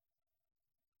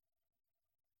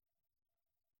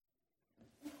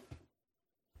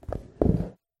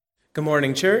Good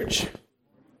morning, church.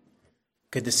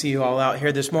 Good to see you all out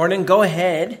here this morning. Go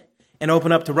ahead and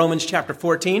open up to Romans chapter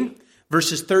 14,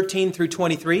 verses 13 through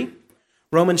 23.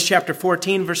 Romans chapter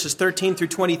 14, verses 13 through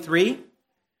 23.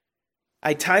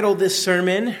 I titled this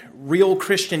sermon, Real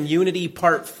Christian Unity,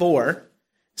 Part 4.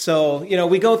 So,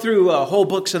 we go through whole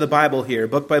books of the Bible here,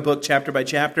 book by book, chapter by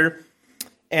chapter.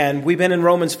 And we've been in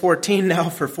Romans 14 now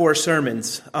for 4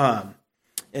 sermons.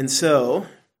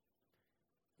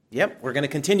 We're going to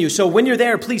continue. So when you're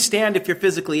there, please stand if you're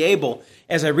physically able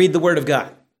as I read the Word of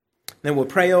God. Then we'll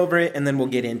pray over it, and then we'll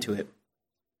get into it.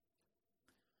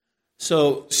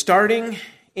 So starting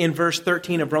in verse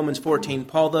 13 of Romans 14,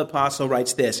 Paul the Apostle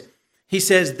writes this. He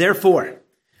says, "Therefore,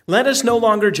 let us no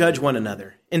longer judge one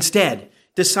another. Instead,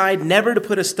 decide never to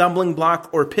put a stumbling block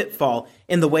or pitfall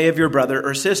in the way of your brother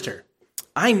or sister.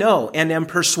 I know and am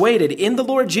persuaded in the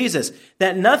Lord Jesus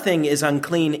that nothing is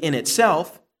unclean in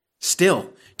itself.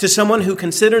 Still, to someone who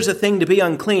considers a thing to be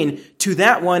unclean, to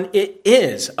that one it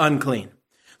is unclean.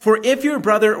 For if your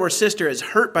brother or sister is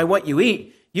hurt by what you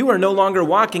eat, you are no longer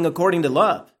walking according to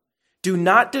love. Do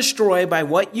not destroy by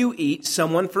what you eat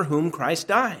someone for whom Christ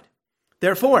died.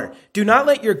 Therefore, do not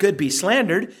let your good be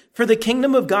slandered, for the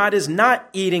kingdom of God is not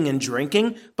eating and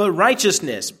drinking, but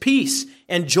righteousness, peace,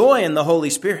 and joy in the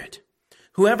Holy Spirit.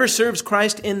 Whoever serves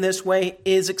Christ in this way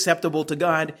is acceptable to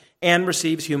God and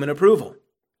receives human approval.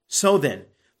 So then,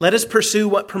 let us pursue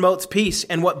what promotes peace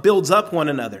and what builds up one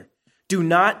another. Do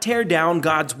not tear down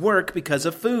God's work because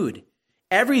of food.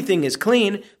 Everything is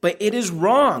clean, but it is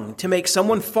wrong to make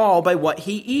someone fall by what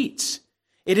he eats.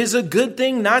 It is a good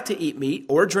thing not to eat meat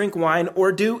or drink wine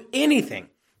or do anything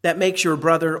that makes your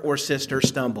brother or sister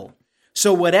stumble.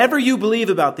 So whatever you believe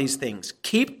about these things,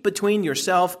 keep between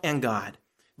yourself and God.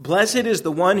 Blessed is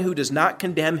the one who does not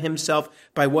condemn himself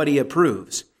by what he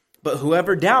approves. But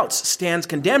whoever doubts stands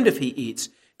condemned if he eats,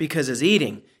 because his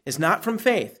eating is not from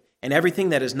faith, and everything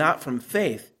that is not from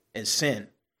faith is sin."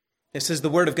 This is the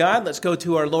word of God. Let's go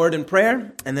to our Lord in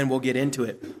prayer, and then we'll get into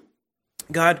it.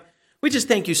 God, we just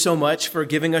thank you so much for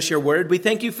giving us your word. We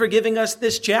thank you for giving us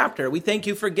this chapter. We thank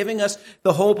you for giving us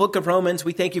the whole book of Romans.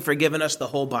 We thank you for giving us the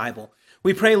whole Bible.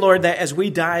 We pray, Lord, that as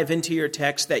we dive into your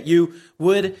text, that you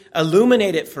would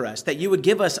illuminate it for us, that you would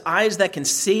give us eyes that can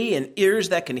see and ears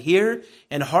that can hear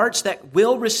and hearts that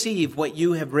will receive what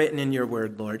you have written in your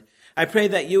word, Lord. I pray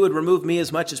that you would remove me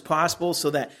as much as possible so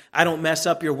that I don't mess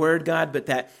up your word, God, but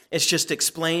that it's just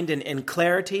explained in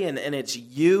clarity and it's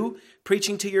you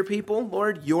preaching to your people,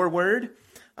 Lord, your word.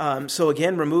 So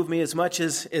again, remove me as much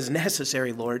as is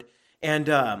necessary, Lord. And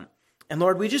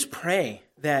Lord, we just pray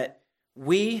that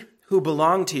we who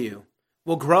belong to you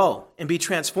will grow and be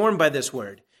transformed by this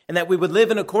word, and that we would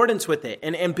live in accordance with it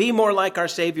and be more like our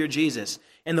Savior Jesus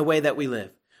in the way that we live.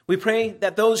 We pray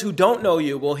that those who don't know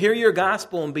you will hear your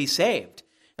gospel and be saved.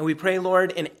 And we pray,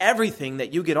 Lord, in everything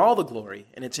that you get all the glory.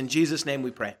 And it's in Jesus' name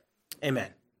we pray.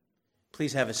 Amen.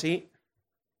 Please have a seat.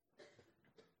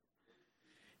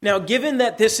 Now, given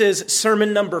that this is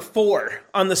sermon number 4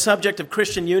 on the subject of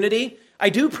Christian unity, I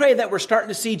do pray that we're starting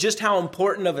to see just how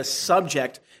important of a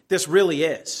subject this really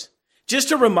is. Just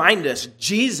to remind us,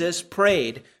 Jesus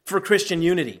prayed for Christian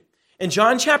unity. In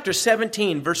John chapter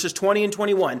 17, verses 20 and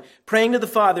 21, praying to the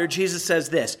Father, Jesus says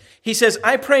this. He says,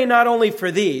 "I pray not only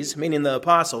for these," meaning the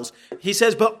apostles, he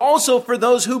says, "but also for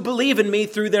those who believe in me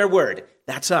through their word."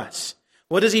 That's us.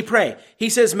 What does he pray? He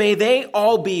says, "May they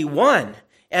all be one,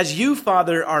 as you,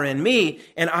 Father, are in me,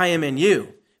 and I am in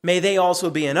you. May they also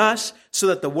be in us, so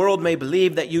that the world may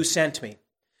believe that you sent me."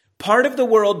 Part of the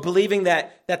world believing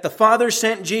that the Father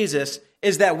sent Jesus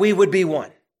is that we would be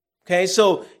one. Okay,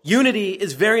 so unity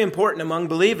is very important among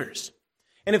believers.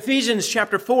 In Ephesians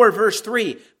chapter 4, verse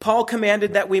 3, Paul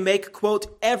commanded that we make,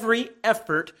 quote, "every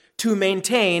effort to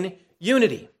maintain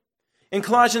unity." In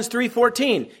Colossians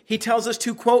 3:14, he tells us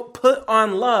to, quote, "put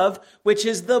on love, which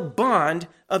is the bond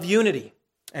of unity,"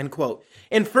 end quote.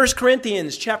 In 1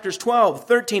 Corinthians chapters 12,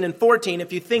 13, and 14,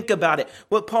 if you think about it,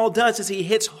 what Paul does is he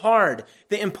hits hard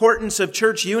the importance of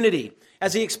church unity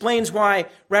as he explains why,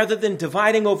 rather than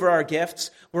dividing over our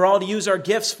gifts, we're all to use our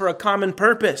gifts for a common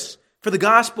purpose, for the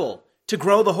gospel, to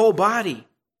grow the whole body.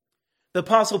 The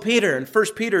Apostle Peter in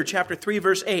 1 Peter chapter 3,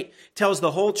 verse 8 tells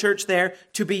the whole church there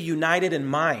to be united in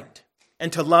mind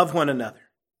and to love one another.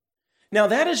 Now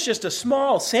that is just a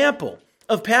small sample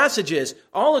of passages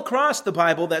all across the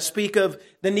Bible that speak of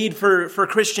the need for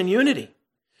Christian unity.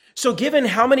 So given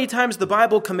how many times the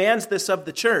Bible commands this of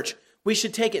the church, we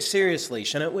should take it seriously,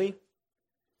 shouldn't we?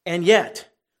 And yet,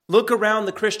 look around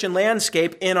the Christian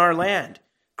landscape in our land.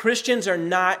 Christians are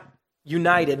not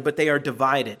united, but they are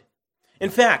divided. In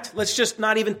fact, let's just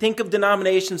not even think of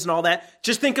denominations and all that.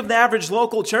 Just think of the average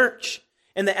local church.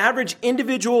 In the average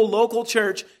individual local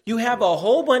church, you have a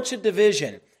whole bunch of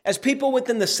division as people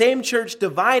within the same church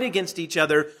divide against each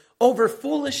other over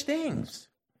foolish things.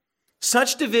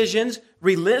 Such divisions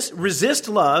resist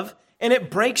love, and it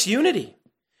breaks unity.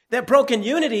 That broken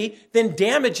unity then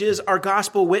damages our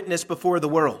gospel witness before the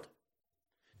world.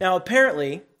 Now,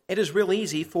 apparently, it is real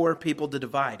easy for people to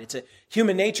divide. It's a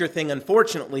human nature thing,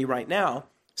 unfortunately, right now,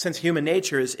 since human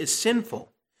nature is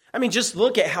sinful. I mean, just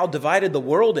look at how divided the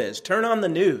world is. Turn on the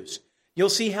news. You'll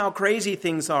see how crazy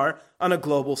things are on a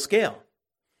global scale.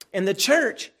 In the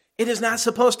church, it is not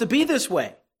supposed to be this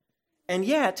way. And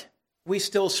yet, we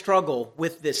still struggle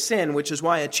with this sin, which is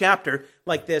why a chapter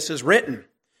like this is written.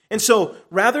 And so,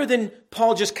 rather than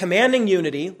Paul just commanding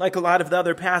unity, like a lot of the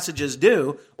other passages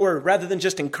do, or rather than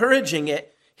just encouraging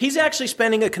it, he's actually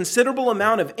spending a considerable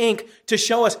amount of ink to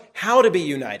show us how to be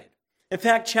united. In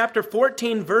fact, chapter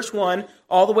 14, verse 1,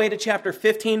 all the way to chapter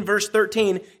 15, verse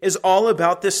 13, is all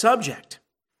about this subject.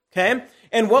 Okay?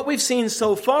 And what we've seen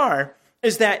so far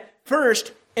is that,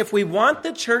 first, if we want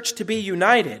the church to be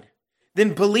united,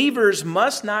 then believers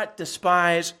must not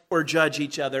despise or judge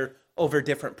each other over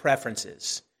different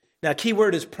preferences. Now, key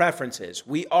word is preferences.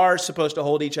 We are supposed to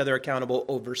hold each other accountable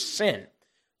over sin,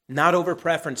 not over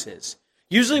preferences.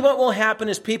 Usually what will happen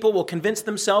is people will convince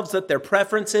themselves that their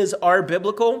preferences are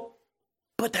biblical,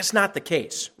 but that's not the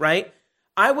case, right?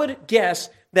 I would guess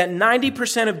that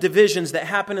 90% of divisions that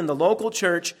happen in the local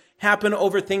church happen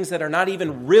over things that are not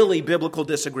even really biblical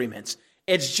disagreements.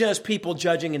 It's just people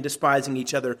judging and despising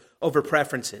each other over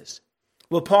preferences.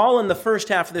 Well, Paul, in the first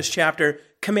half of this chapter,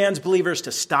 commands believers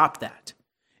to stop that.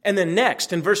 And then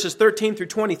next, in verses 13 through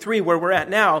 23, where we're at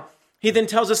now, he then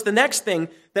tells us the next thing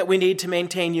that we need to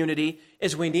maintain unity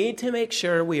is we need to make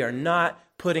sure we are not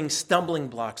putting stumbling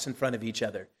blocks in front of each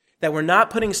other, that we're not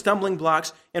putting stumbling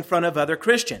blocks in front of other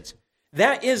Christians.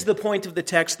 That is the point of the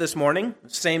text this morning,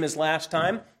 same as last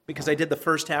time, because I did the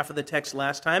first half of the text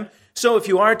last time. So if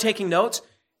you are taking notes,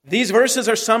 these verses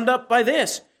are summed up by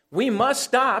this. We must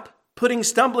stop putting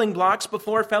stumbling blocks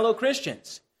before fellow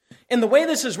Christians. And the way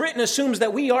this is written assumes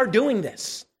that we are doing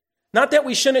this. Not that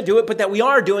we shouldn't do it, but that we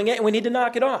are doing it and we need to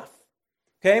knock it off.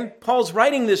 Okay? Paul's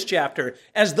writing this chapter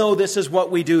as though this is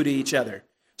what we do to each other.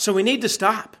 So we need to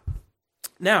stop.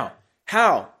 Now,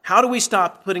 how? How do we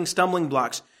stop putting stumbling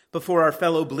blocks before our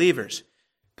fellow believers?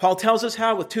 Paul tells us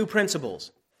how with two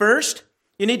principles. First,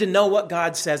 you need to know what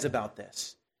God says about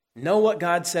this. Know what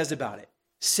God says about it.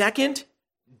 Second,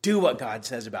 do what God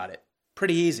says about it.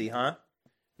 Pretty easy, huh?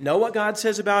 Know what God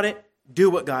says about it. Do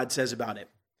what God says about it.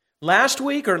 Last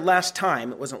week, or last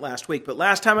time, it wasn't last week, but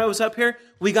last time I was up here,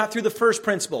 we got through the first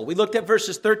principle. We looked at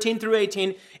verses 13 through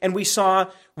 18, and we saw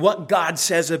what God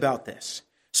says about this.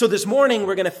 So this morning,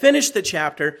 we're going to finish the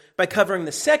chapter by covering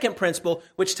the second principle,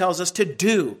 which tells us to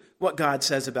do what God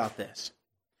says about this.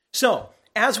 So,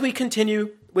 as we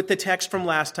continue with the text from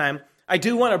last time, I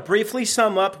do want to briefly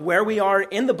sum up where we are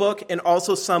in the book and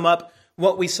also sum up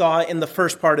what we saw in the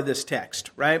first part of this text,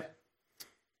 right?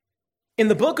 In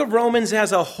the book of Romans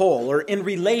as a whole, or in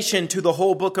relation to the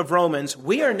whole book of Romans,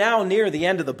 we are now near the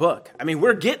end of the book. I mean,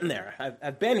 we're getting there.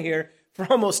 I've been here for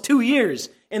almost 2 years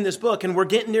in this book, and we're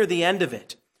getting near the end of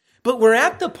it. But we're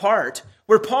at the part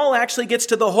where Paul actually gets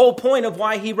to the whole point of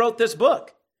why he wrote this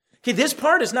book. Okay, this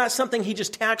part is not something he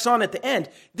just tacks on at the end.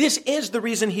 This is the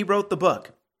reason he wrote the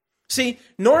book. See,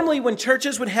 normally when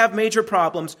churches would have major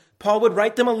problems, Paul would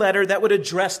write them a letter that would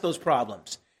address those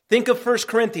problems. Think of 1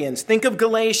 Corinthians, think of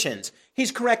Galatians.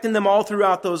 He's correcting them all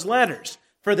throughout those letters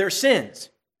for their sins.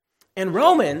 In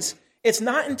Romans, it's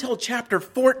not until chapter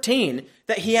 14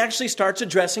 that he actually starts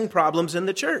addressing problems in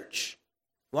the church.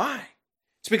 Why?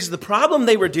 It's because the problem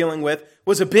they were dealing with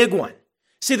was a big one.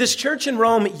 See, this church in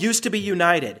Rome used to be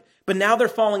united, but now they're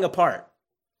falling apart.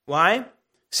 Why?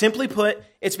 Simply put,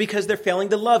 it's because they're failing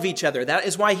to love each other. That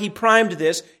is why he primed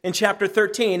this in chapter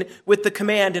 13 with the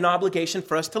command and obligation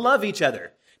for us to love each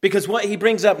other. Because what he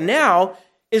brings up now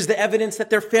is the evidence that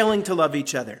they're failing to love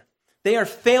each other. They are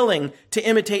failing to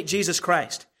imitate Jesus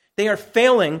Christ. They are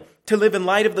failing to live in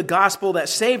light of the gospel that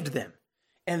saved them.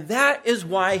 And that is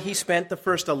why he spent the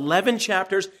first 11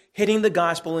 chapters hitting the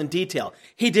gospel in detail.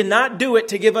 He did not do it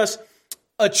to give us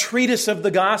a treatise of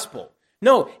the gospel.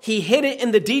 No, he hit it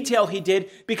in the detail he did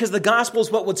because the gospel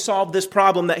is what would solve this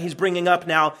problem that he's bringing up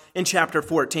now in chapter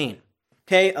 14.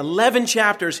 Okay, 11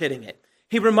 chapters hitting it.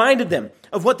 He reminded them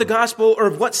of what the gospel or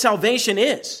of what salvation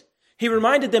is. He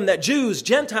reminded them that Jews,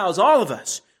 Gentiles, all of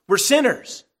us, we're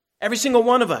sinners. Every single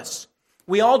one of us.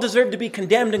 We all deserve to be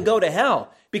condemned and go to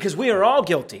hell because we are all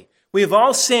guilty. We have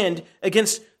all sinned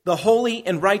against the holy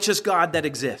and righteous God that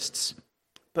exists.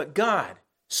 But God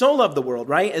so loved the world,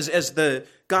 right? As the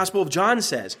Gospel of John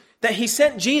says, that he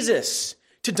sent Jesus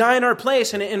to die in our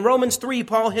place. And in Romans 3,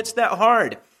 Paul hits that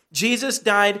hard. Jesus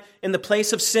died in the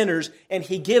place of sinners, and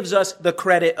he gives us the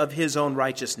credit of his own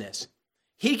righteousness.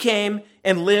 He came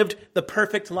and lived the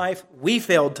perfect life we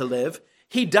failed to live.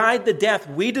 He died the death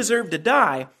we deserved to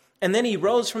die, and then he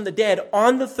rose from the dead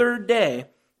on the third day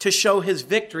to show his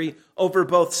victory over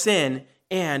both sin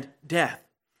and death.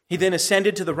 He then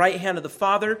ascended to the right hand of the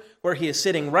Father, where he is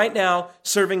sitting right now,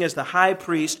 serving as the high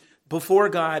priest before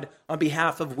God on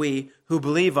behalf of we who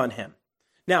believe on him.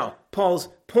 Now, Paul's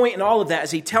point in all of that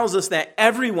is he tells us that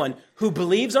everyone who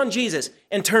believes on Jesus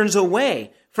and turns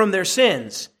away from their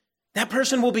sins, that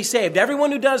person will be saved.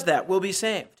 Everyone who does that will be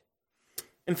saved.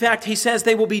 In fact, he says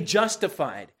they will be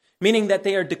justified, meaning that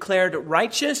they are declared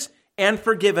righteous and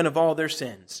forgiven of all their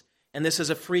sins. And this is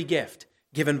a free gift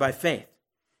given by faith.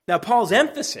 Now, Paul's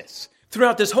emphasis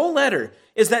throughout this whole letter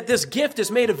is that this gift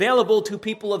is made available to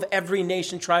people of every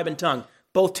nation, tribe, and tongue,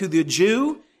 both to the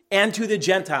Jew and to the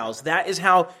Gentiles. That is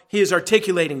how he is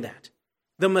articulating that.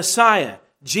 The Messiah,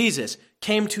 Jesus,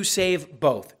 came to save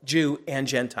both Jew and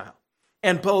Gentile,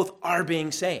 and both are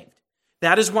being saved.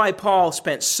 That is why Paul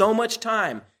spent so much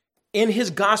time in his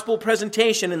gospel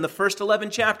presentation in the first 11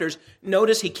 chapters.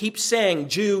 Notice he keeps saying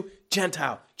Jew,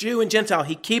 Gentile, Jew and Gentile.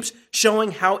 He keeps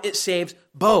showing how it saves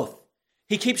both.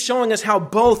 He keeps showing us how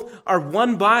both are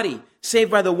one body,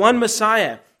 saved by the one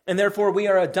Messiah, and therefore we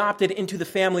are adopted into the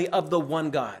family of the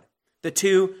one God. The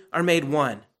two are made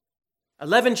one.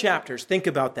 11 chapters, think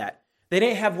about that. They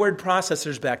didn't have word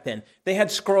processors back then. They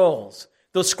had scrolls.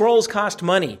 Those scrolls cost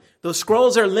money. Those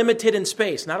scrolls are limited in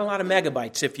space, not a lot of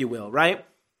megabytes, if you will, right?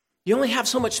 You only have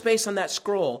so much space on that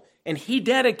scroll, and he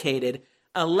dedicated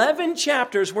 11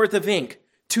 chapters worth of ink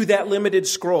to that limited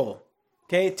scroll,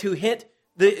 okay, to hit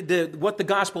what the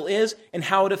gospel is and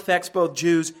how it affects both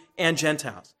Jews and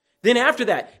Gentiles. Then after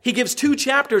that, he gives 2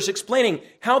 chapters explaining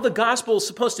how the gospel is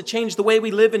supposed to change the way we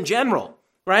live in general,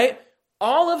 right?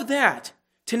 All of that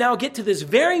to now get to this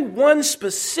very one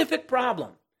specific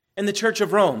problem in the Church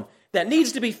of Rome that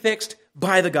needs to be fixed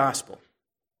by the gospel.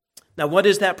 Now, what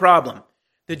is that problem?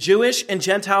 The Jewish and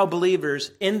Gentile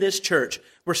believers in this church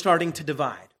were starting to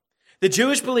divide. The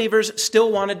Jewish believers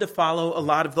still wanted to follow a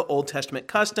lot of the Old Testament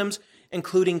customs,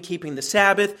 including keeping the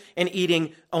Sabbath and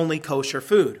eating only kosher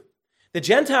food. The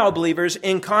Gentile believers,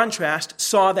 in contrast,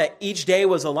 saw that each day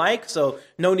was alike, so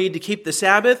no need to keep the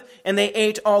Sabbath, and they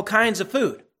ate all kinds of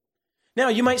food. Now,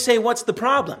 you might say, what's the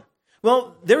problem?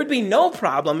 Well, there would be no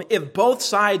problem if both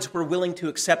sides were willing to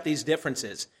accept these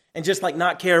differences and just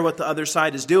not care what the other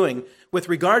side is doing with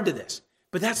regard to this.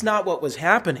 But that's not what was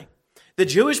happening. The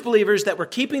Jewish believers that were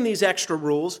keeping these extra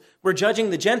rules were judging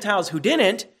the Gentiles who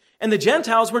didn't, and the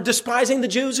Gentiles were despising the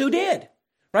Jews who did,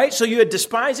 right? So you had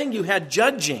despising, you had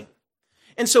judging.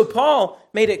 And so Paul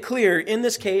made it clear in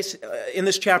this case, in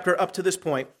this chapter up to this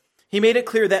point, he made it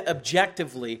clear that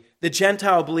objectively the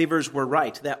Gentile believers were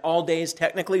right, that all days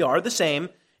technically are the same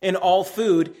and all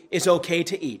food is okay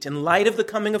to eat. In light of the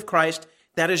coming of Christ,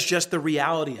 that is just the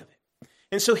reality of it.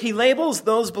 And so he labels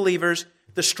those believers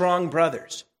the strong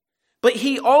brothers. But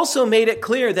he also made it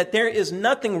clear that there is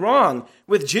nothing wrong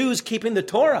with Jews keeping the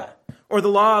Torah or the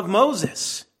law of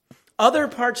Moses. Other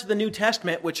parts of the New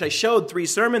Testament, which I showed 3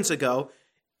 sermons ago,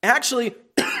 actually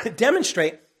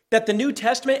demonstrate that the New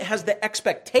Testament has the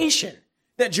expectation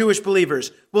that Jewish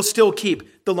believers will still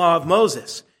keep the law of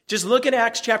Moses. Just look at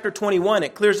Acts chapter 21.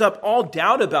 It clears up all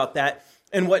doubt about that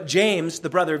and what James, the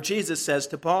brother of Jesus, says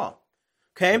to Paul.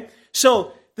 Okay?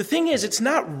 So the thing is, it's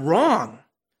not wrong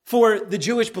for the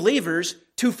Jewish believers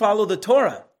to follow the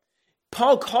Torah.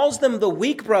 Paul calls them the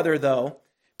weak brother, though,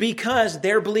 because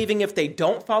they're believing if they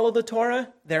don't follow the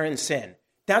Torah, they're in sin.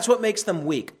 That's what makes them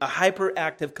weak, a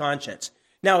hyperactive conscience.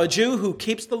 Now, a Jew who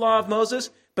keeps the law of Moses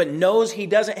but knows he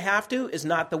doesn't have to is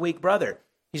not the weak brother.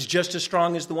 He's just as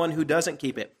strong as the one who doesn't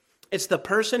keep it. It's the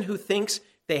person who thinks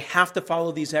they have to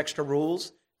follow these extra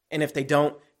rules, and if they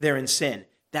don't, they're in sin.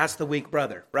 That's the weak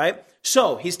brother, right?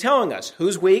 So he's telling us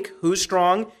who's weak, who's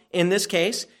strong in this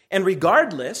case, and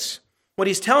regardless, what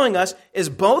he's telling us is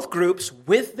both groups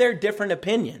with their different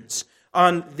opinions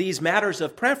on these matters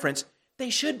of preference, they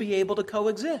should be able to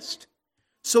coexist.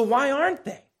 So why aren't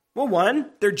they? Well,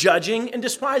 one, they're judging and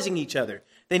despising each other.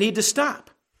 They need to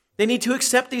stop. They need to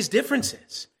accept these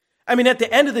differences. I mean, at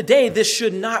the end of the day, this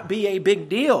should not be a big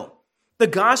deal. The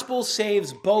gospel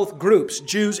saves both groups,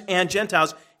 Jews and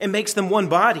Gentiles, and makes them one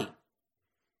body.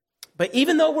 But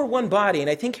even though we're one body, and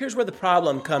I think here's where the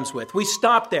problem comes with, we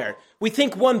stop there. We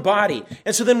think one body,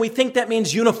 and so then we think that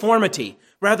means uniformity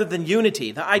rather than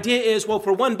unity. The idea is, well,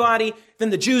 for one body, then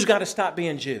the Jews got to stop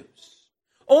being Jews.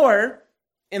 Or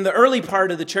in the early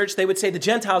part of the church, they would say the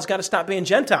Gentiles got to stop being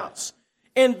Gentiles.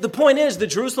 And the point is, the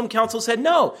Jerusalem Council said,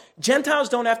 no, Gentiles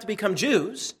don't have to become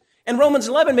Jews. And Romans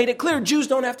 11 made it clear Jews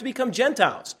don't have to become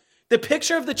Gentiles. The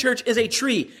picture of the church is a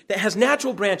tree that has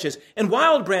natural branches and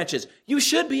wild branches. You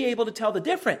should be able to tell the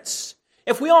difference.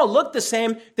 If we all look the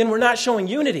same, then we're not showing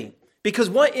unity. Because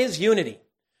what is unity?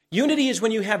 Unity is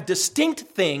when you have distinct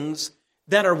things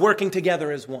that are working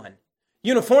together as one.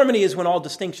 Uniformity is when all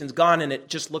distinction's gone and it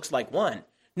just looks like one.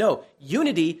 No,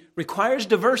 unity requires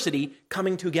diversity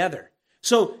coming together.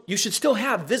 So you should still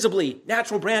have visibly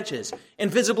natural branches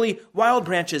and visibly wild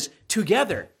branches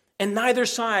together. And neither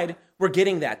side were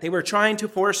getting that. They were trying to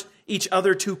force each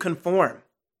other to conform.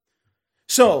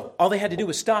 So all they had to do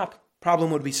was stop,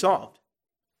 problem would be solved.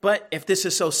 But if this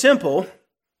is so simple,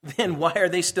 then why are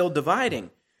they still dividing?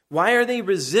 Why are they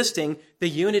resisting the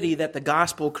unity that the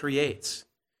gospel creates?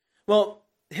 Well,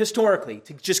 historically,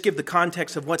 to just give the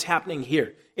context of what's happening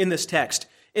here in this text,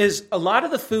 is a lot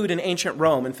of the food in ancient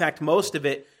Rome, in fact, most of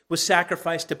it, was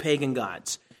sacrificed to pagan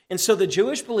gods. And so the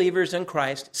Jewish believers in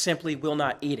Christ simply will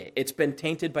not eat it. It's been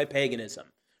tainted by paganism,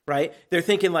 right? They're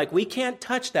thinking like, we can't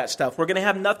touch that stuff. We're going to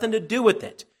have nothing to do with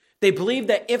it. They believed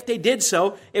that if they did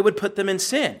so, it would put them in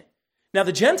sin. Now,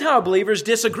 the Gentile believers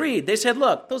disagreed. They said,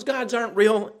 look, those gods aren't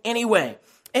real anyway.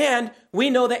 And we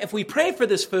know that if we pray for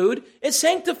this food, it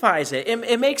sanctifies it.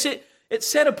 It makes it, it's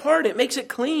set apart. It makes it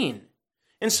clean.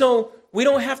 And so we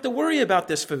don't have to worry about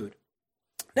this food.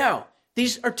 Now,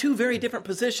 these are two very different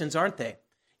positions, aren't they?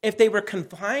 If they were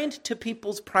confined to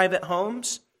people's private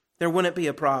homes, there wouldn't be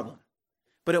a problem.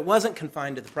 But it wasn't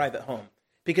confined to the private home.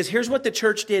 Because here's what the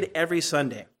church did every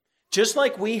Sunday. Just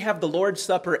like we have the Lord's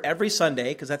Supper every Sunday,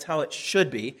 because that's how it should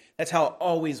be, that's how it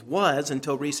always was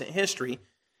until recent history,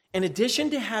 in addition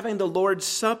to having the Lord's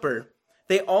Supper,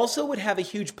 they also would have a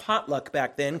huge potluck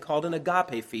back then called an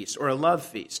agape feast or a love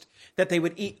feast that they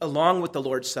would eat along with the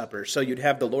Lord's Supper. So you'd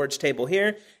have the Lord's table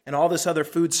here and all this other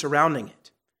food surrounding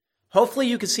it. Hopefully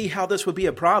you can see how this would be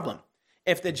a problem.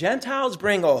 If the Gentiles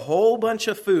bring a whole bunch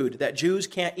of food that Jews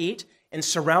can't eat and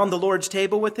surround the Lord's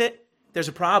table with it, there's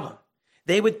a problem.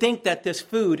 They would think that this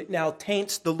food now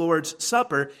taints the Lord's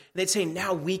Supper. They'd say,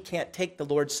 now we can't take the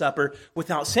Lord's Supper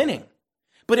without sinning.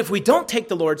 But if we don't take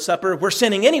the Lord's Supper, we're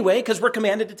sinning anyway because we're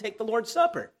commanded to take the Lord's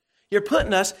Supper. You're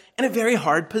putting us in a very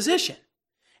hard position.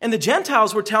 And the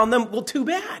Gentiles were telling them, well, too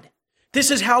bad.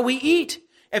 This is how we eat.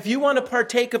 If you want to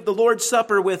partake of the Lord's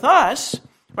Supper with us,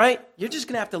 right, you're just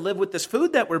going to have to live with this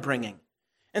food that we're bringing.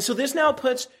 And so this now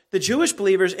puts the Jewish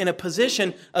believers in a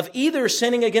position of either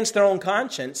sinning against their own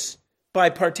conscience by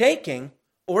partaking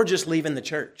or just leaving the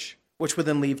church, which would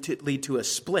then lead to a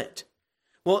split.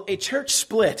 Well, a church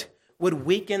split would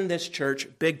weaken this church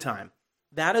big time.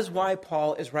 That is why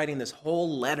Paul is writing this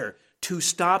whole letter to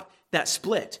stop that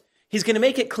split. He's going to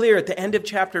make it clear at the end of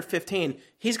chapter 15,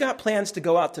 he's got plans to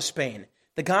go out to Spain.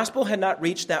 The gospel had not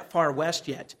reached that far west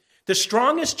yet. The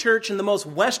strongest church and the most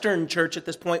Western church at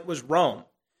this point was Rome.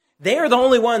 They are the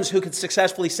only ones who could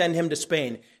successfully send him to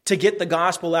Spain to get the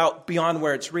gospel out beyond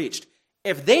where it's reached.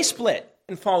 If they split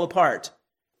and fall apart,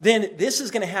 then this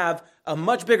is going to have a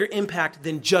much bigger impact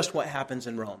than just what happens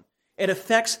in Rome. It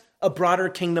affects a broader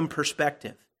kingdom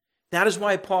perspective. That is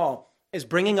why Paul is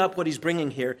bringing up what he's bringing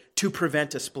here to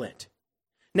prevent a split.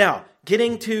 Now,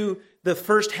 getting to the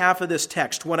first half of this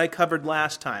text, what I covered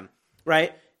last time,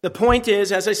 right? The point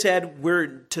is, as I said, we're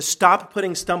to stop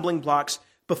putting stumbling blocks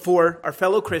before our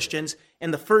fellow Christians.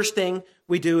 And the first thing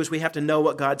we do is we have to know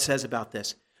what God says about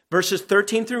this. Verses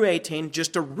 13 through 18,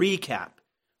 just to recap,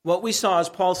 what we saw is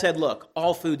Paul said, look,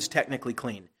 all food's technically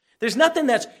clean. There's nothing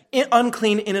that's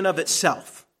unclean in and of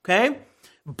itself, okay?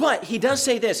 But he does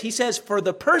say this. He says, for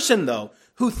the person, though,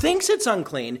 who thinks it's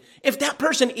unclean, if that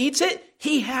person eats it,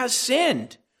 he has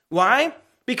sinned. Why?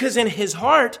 Because in his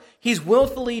heart, he's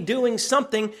willfully doing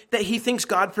something that he thinks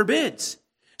God forbids.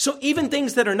 So even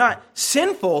things that are not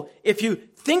sinful, if you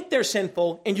think they're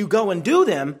sinful and you go and do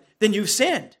them, then you've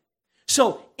sinned.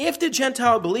 So if the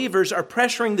Gentile believers are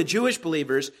pressuring the Jewish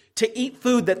believers to eat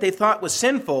food that they thought was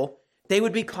sinful, they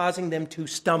would be causing them to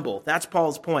stumble. That's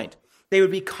Paul's point. They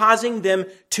would be causing them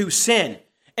to sin.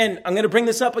 And I'm going to bring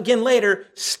this up again later.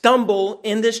 Stumble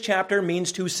in this chapter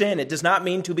means to sin. It does not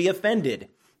mean to be offended.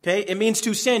 Okay? It means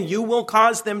to sin. You will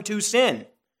cause them to sin.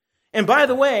 And by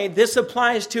the way, this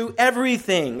applies to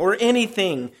everything or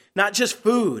anything, not just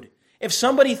food. If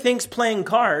somebody thinks playing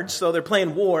cards, so they're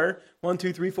playing war, 1,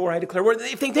 2, 3, 4, I declare war.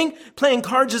 If they think playing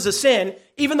cards is a sin,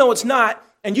 even though it's not,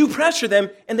 and you pressure them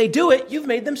and they do it, you've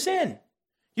made them sin.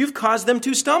 You've caused them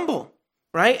to stumble,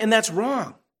 right? And that's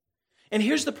wrong. And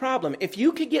here's the problem. If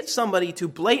you could get somebody to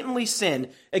blatantly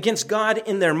sin against God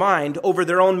in their mind over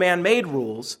their own man-made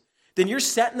rules, then you're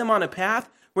setting them on a path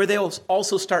where they'll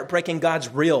also start breaking God's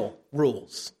real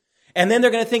rules. And then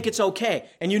they're going to think it's okay.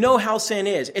 And you know how sin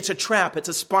is. It's a trap. It's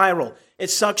a spiral. It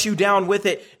sucks you down with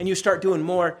it, and you start doing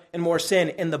more and more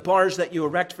sin. And the bars that you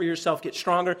erect for yourself get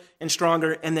stronger and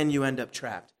stronger, and then you end up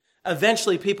trapped.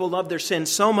 Eventually, people love their sin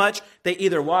so much, they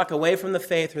either walk away from the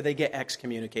faith or they get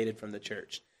excommunicated from the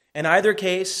church. In either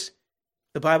case,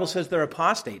 the Bible says they're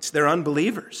apostates. They're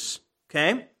unbelievers.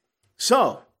 Okay?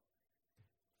 So,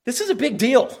 this is a big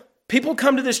deal. People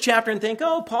come to this chapter and think,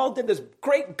 oh, Paul did this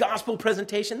great gospel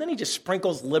presentation, then he just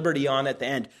sprinkles liberty on at the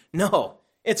end. No,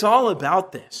 it's all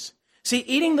about this. See,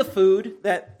 eating the food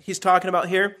that he's talking about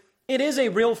here, it is a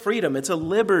real freedom. It's a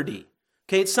liberty.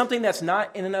 Okay, it's something that's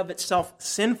not in and of itself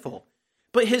sinful.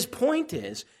 But his point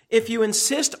is, if you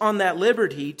insist on that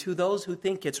liberty to those who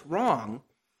think it's wrong,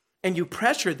 and you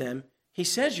pressure them, he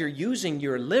says you're using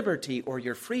your liberty or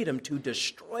your freedom to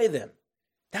destroy them.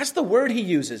 That's the word he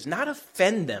uses, not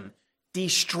offend them.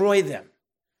 Destroy them.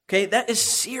 Okay, that is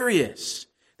serious.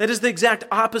 That is the exact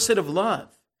opposite of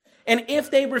love. And if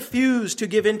they refuse to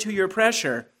give in to your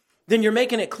pressure, then you're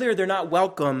making it clear they're not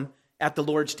welcome at the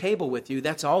Lord's table with you.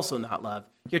 That's also not love.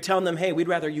 You're telling them, hey, we'd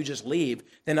rather you just leave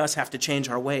than us have to change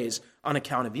our ways on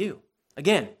account of you.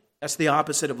 Again, that's the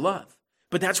opposite of love.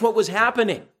 But that's what was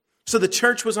happening. So the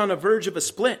church was on the verge of a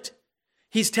split.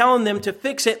 He's telling them to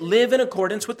fix it, live in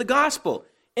accordance with the gospel.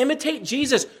 Imitate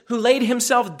Jesus, who laid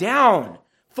himself down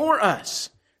for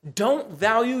us. Don't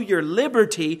value your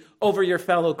liberty over your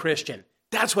fellow Christian.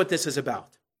 That's what this is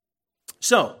about.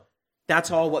 So,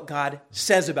 that's all what God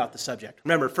says about the subject.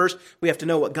 Remember, first we have to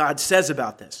know what God says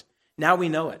about this. Now we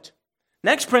know it.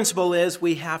 Next principle is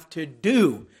we have to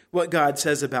do what God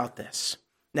says about this.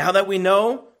 Now that we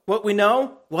know,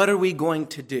 what are we going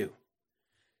to do?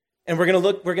 And we're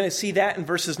going to see that in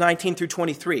verses 19 through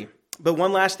 23. But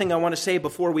one last thing I want to say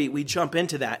before we jump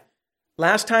into that.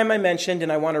 Last time I mentioned,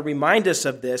 and I want to remind us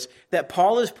of this, that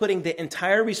Paul is putting the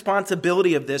entire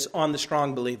responsibility of this on the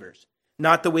strong believers,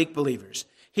 not the weak believers.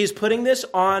 He's putting this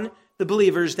on the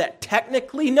believers that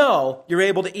technically know you're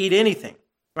able to eat anything,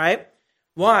 right?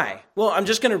 Why? Well, I'm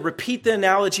just going to repeat the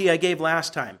analogy I gave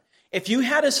last time. If you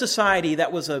had a society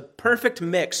that was a perfect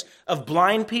mix of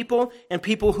blind people and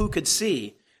people who could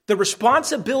see, the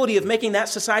responsibility of making that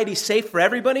society safe for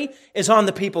everybody is on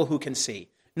the people who can see,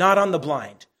 not on the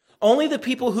blind. Only the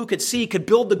people who could see could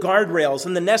build the guardrails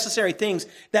and the necessary things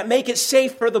that make it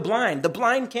safe for the blind. The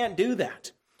blind can't do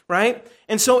that, right?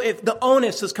 And so if the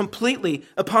onus is completely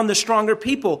upon the stronger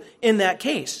people in that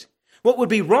case. What would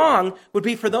be wrong would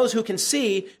be for those who can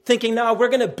see thinking, no, we're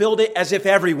going to build it as if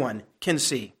everyone can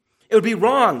see. It would be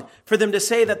wrong for them to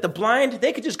say that the blind,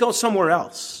 they could just go somewhere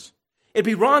else. It'd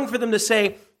be wrong for them to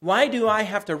say, why do I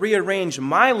have to rearrange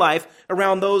my life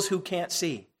around those who can't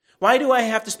see? Why do I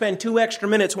have to spend 2 extra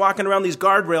minutes walking around these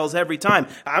guardrails every time?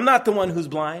 I'm not the one who's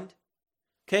blind.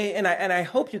 Okay, and I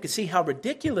hope you can see how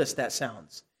ridiculous that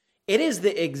sounds. It is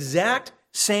the exact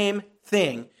same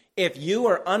thing if you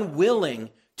are unwilling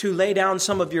to lay down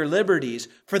some of your liberties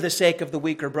for the sake of the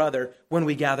weaker brother when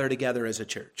we gather together as a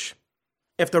church.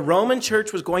 If the Roman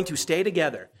church was going to stay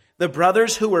together, the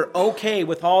brothers who were okay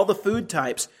with all the food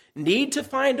types need to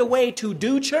find a way to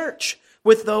do church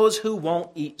with those who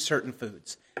won't eat certain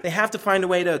foods. They have to find a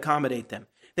way to accommodate them.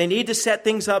 They need to set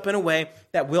things up in a way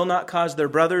that will not cause their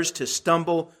brothers to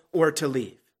stumble or to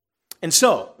leave. And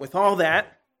so, with all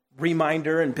that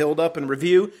reminder and build up and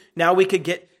review, now we could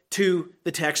get to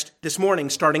the text this morning,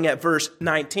 starting at verse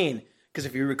 19. Because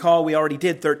if you recall, we already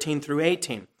did 13 through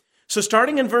 18. So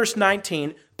starting in verse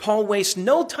 19, Paul wastes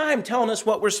no time telling us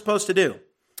what we're supposed to do.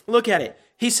 Look at it.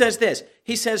 He says this.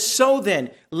 He says, so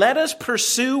then, let us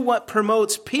pursue what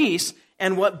promotes peace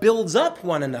and what builds up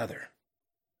one another.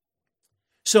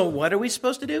 So what are we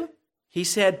supposed to do? He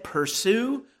said,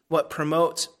 pursue what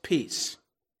promotes peace.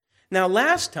 Now,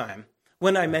 last time,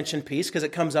 when I mentioned peace, because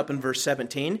it comes up in verse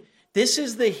 17, this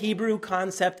is the Hebrew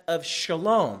concept of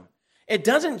shalom. It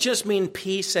doesn't just mean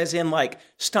peace as in like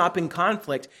stopping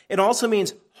conflict. It also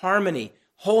means harmony,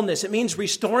 wholeness. It means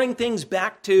restoring things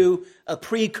back to a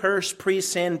pre-curse,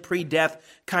 pre-sin, pre-death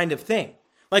kind of thing.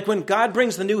 Like when God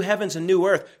brings the new heavens and new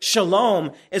earth,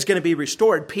 shalom is going to be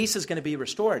restored. Peace is going to be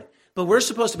restored. But we're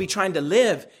supposed to be trying to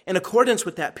live in accordance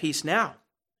with that peace now.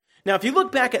 Now, if you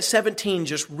look back at 17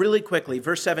 just really quickly,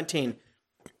 verse 17,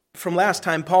 from last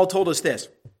time, Paul told us this.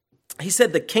 He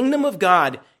said, the kingdom of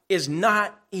God is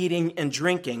not eating and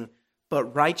drinking,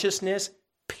 but righteousness,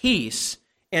 peace,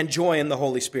 and joy in the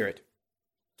Holy Spirit.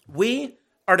 We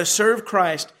are to serve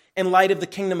Christ in light of the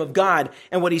kingdom of God.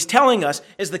 And what he's telling us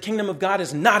is the kingdom of God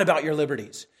is not about your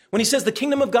liberties. When he says the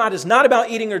kingdom of God is not about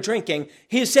eating or drinking,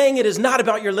 he is saying it is not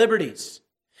about your liberties.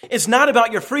 It's not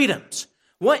about your freedoms.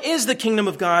 What is the kingdom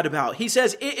of God about? He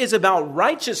says it is about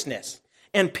righteousness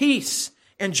and peace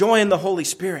and joy in the Holy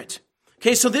Spirit.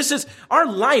 Okay, so this is, our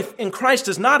life in Christ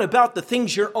is not about the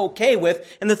things you're okay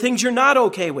with and the things you're not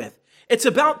okay with. It's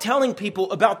about telling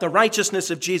people about the righteousness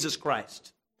of Jesus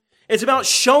Christ. It's about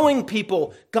showing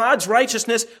people God's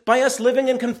righteousness by us living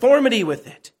in conformity with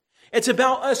it. It's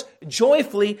about us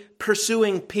joyfully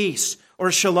pursuing peace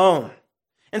or shalom.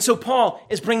 And so Paul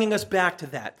is bringing us back to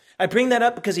that. I bring that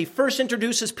up because he first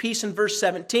introduces peace in verse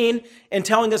 17 and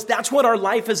telling us that's what our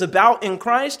life is about in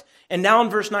Christ. And now in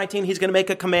verse 19, he's going to make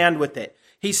a command with it.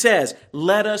 He says,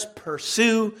 let us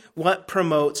pursue what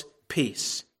promotes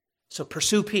peace. So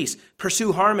pursue peace,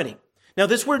 pursue harmony. Now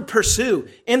this word pursue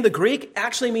in the Greek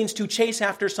actually means to chase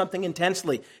after something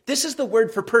intensely. This is the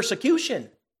word for persecution.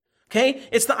 Okay?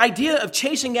 It's the idea of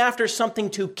chasing after something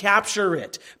to capture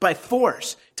it by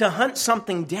force, to hunt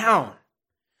something down.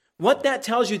 What that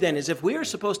tells you then is if we are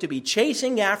supposed to be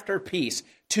chasing after peace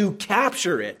to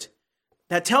capture it,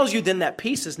 that tells you then that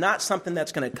peace is not something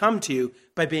that's going to come to you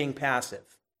by being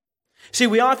passive. See,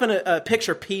 we often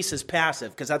picture peace as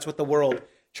passive because that's what the world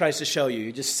tries to show you.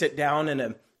 You just sit down in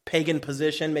a pagan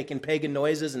position, making pagan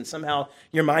noises, and somehow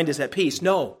your mind is at peace.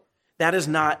 No, that is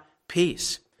not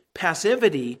peace.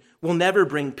 Passivity will never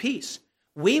bring peace.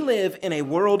 We live in a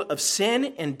world of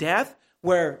sin and death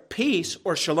where peace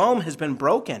or shalom has been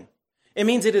broken. It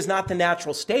means it is not the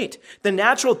natural state. The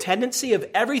natural tendency of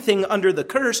everything under the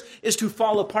curse is to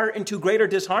fall apart into greater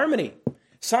disharmony.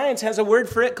 Science has a word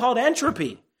for it called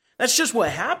entropy. That's just what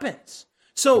happens.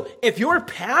 So if you're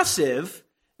passive,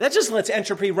 that just lets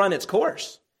entropy run its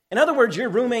course. In other words, your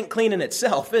room ain't cleaning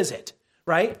itself, is it?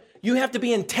 Right? You have to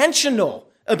be intentional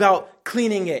about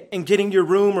cleaning it and getting your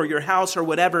room or your house or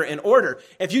whatever in order.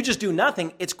 If you just do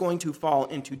nothing, it's going to fall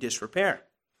into disrepair.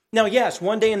 Now, yes,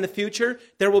 one day in the future,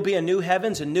 there will be a new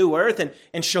heavens and new earth,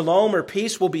 and shalom or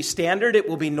peace will be standard. It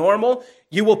will be normal.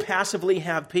 You will passively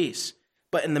have peace.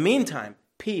 But in the meantime,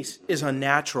 peace is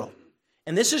unnatural.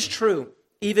 And this is true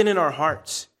even in our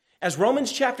hearts. As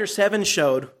Romans chapter 7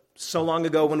 showed so long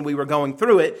ago when we were going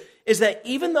through it, is that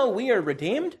even though we are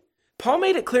redeemed, Paul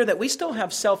made it clear that we still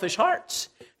have selfish hearts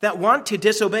that want to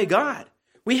disobey God.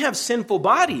 We have sinful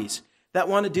bodies that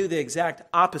want to do the exact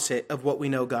opposite of what we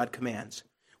know God commands.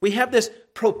 We have this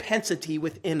propensity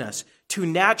within us to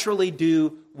naturally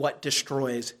do what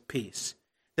destroys peace.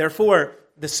 Therefore,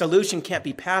 the solution can't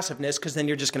be passiveness because then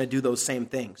you're just going to do those same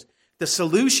things. The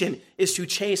solution is to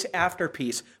chase after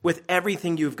peace with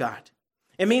everything you've got.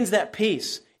 It means that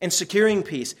peace and securing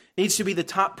peace needs to be the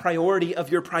top priority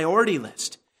of your priority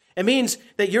list. It means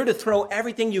that you're to throw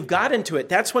everything you've got into it.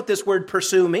 That's what this word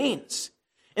pursue means.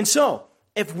 And so,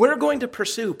 if we're going to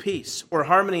pursue peace or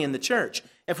harmony in the church,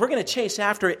 if we're going to chase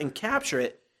after it and capture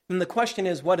it, then the question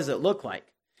is, what does it look like?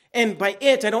 And by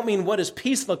it, I don't mean what does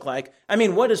peace look like. I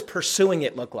mean, what does pursuing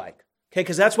it look like? Okay,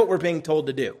 because that's what we're being told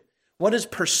to do. What does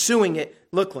pursuing it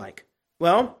look like?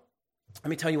 Well, let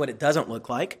me tell you what it doesn't look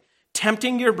like.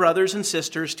 Tempting your brothers and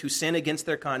sisters to sin against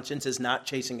their conscience is not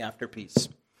chasing after peace.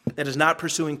 That is not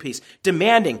pursuing peace.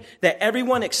 Demanding that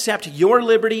everyone accept your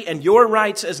liberty and your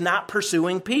rights is not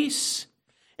pursuing peace.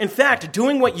 In fact,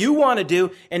 doing what you want to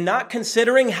do and not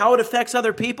considering how it affects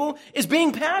other people is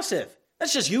being passive.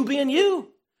 That's just you being you,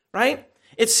 right?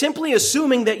 It's simply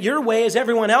assuming that your way is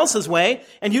everyone else's way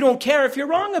and you don't care if you're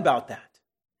wrong about that.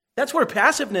 That's where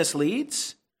passiveness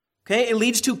leads, okay? It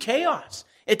leads to chaos.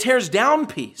 It tears down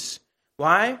peace.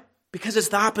 Why? Because it's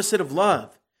the opposite of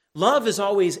love. Love is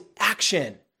always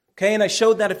action, okay? And I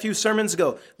showed that a few sermons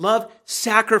ago. Love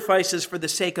sacrifices for the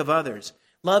sake of others.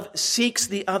 Love seeks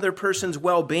the other person's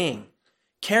well-being.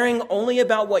 Caring only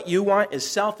about what you want is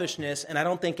selfishness, and I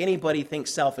don't think anybody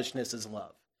thinks selfishness is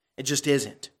love. It just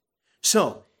isn't.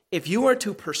 So, if you are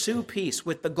to pursue peace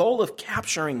with the goal of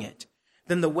capturing it,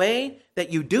 then the way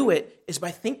that you do it is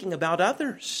by thinking about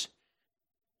others.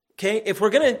 Okay? If we're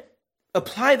going to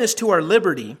apply this to our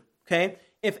liberty, okay?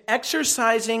 If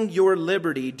exercising your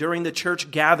liberty during the church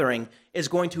gathering is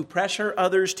going to pressure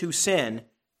others to sin,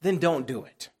 then don't do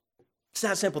it. It's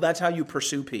that simple. That's how you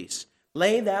pursue peace.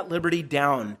 Lay that liberty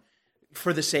down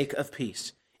for the sake of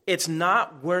peace. It's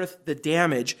not worth the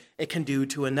damage it can do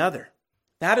to another.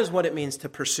 That is what it means to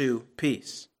pursue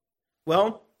peace.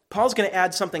 Well, Paul's going to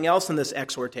add something else in this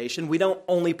exhortation. We don't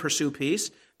only pursue peace,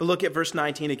 but look at verse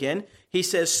 19 again. He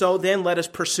says, so then let us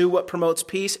pursue what promotes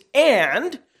peace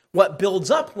and what builds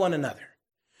up one another.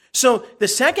 So the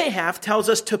second half tells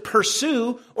us to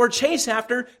pursue or chase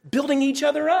after building each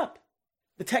other up.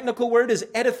 The technical word is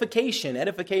edification.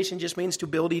 Edification just means to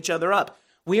build each other up.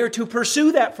 We are to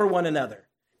pursue that for one another.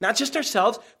 Not just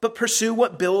ourselves, but pursue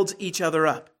what builds each other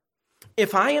up.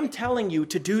 If I am telling you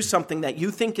to do something that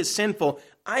you think is sinful,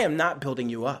 I am not building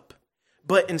you up.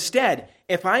 But instead,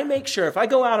 if I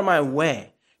go out of my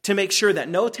way to make sure that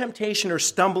no temptation or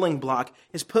stumbling block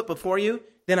is put before you,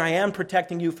 then I am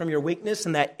protecting you from your weakness,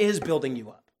 and that is building you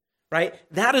up, right?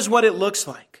 That is what it looks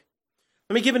like.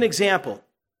 Let me give an example.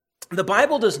 The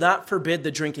Bible does not forbid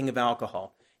the drinking of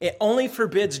alcohol. It only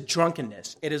forbids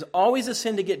drunkenness. It is always a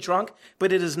sin to get drunk,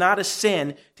 but it is not a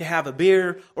sin to have a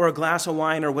beer or a glass of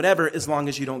wine or whatever, as long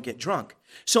as you don't get drunk.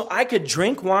 So I could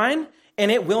drink wine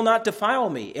and it will not defile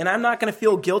me, and I'm not going to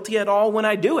feel guilty at all when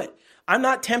I do it. I'm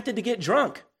not tempted to get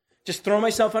drunk. Just throw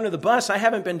myself under the bus. I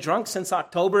haven't been drunk since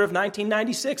October of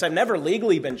 1996. I've never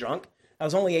legally been drunk. I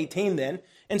was only 18 then.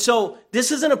 And so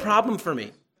this isn't a problem for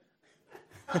me.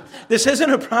 This isn't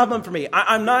a problem for me.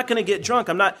 I'm not going to get drunk.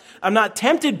 I'm not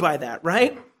tempted by that,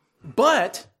 right?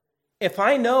 But if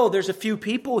I know there's a few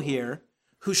people here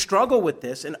who struggle with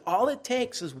this, and all it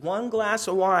takes is one glass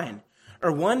of wine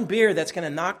or one beer that's going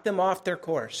to knock them off their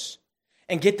course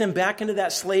and get them back into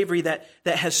that slavery that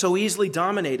has so easily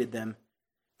dominated them,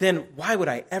 then why would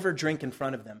I ever drink in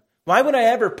front of them? Why would I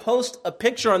ever post a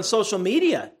picture on social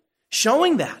media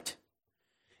showing that?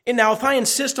 And now if I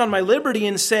insist on my liberty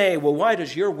and say, well, why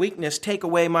does your weakness take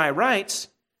away my rights?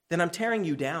 Then I'm tearing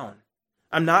you down.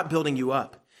 I'm not building you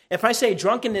up. If I say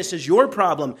drunkenness is your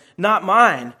problem, not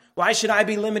mine, why should I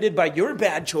be limited by your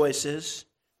bad choices?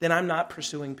 Then I'm not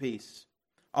pursuing peace.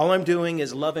 All I'm doing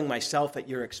is loving myself at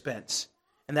your expense.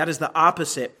 And that is the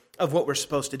opposite of what we're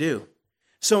supposed to do.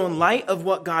 So in light of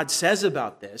what God says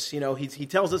about this, he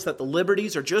tells us that the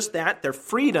liberties are just that, they're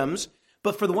freedoms,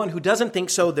 but for the one who doesn't think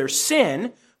so, they're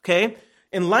sin, okay?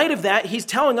 In light of that, he's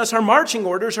telling us our marching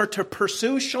orders are to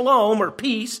pursue shalom or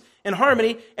peace and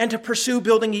harmony and to pursue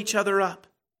building each other up.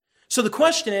 So the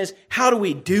question is, how do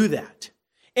we do that?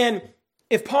 And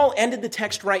if Paul ended the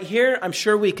text right here, I'm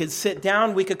sure we could sit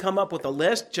down, we could come up with a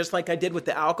list, just like I did with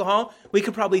the alcohol. We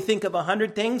could probably think of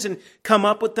 100 things and come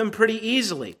up with them pretty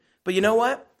easily. But you know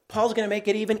what? Paul's going to make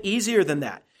it even easier than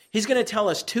that. He's going to tell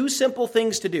us two simple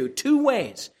things to do, two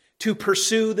ways to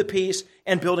pursue the peace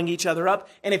and building each other up.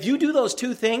 And if you do those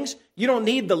two things, you don't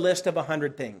need the list of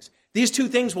 100 things. These two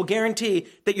things will guarantee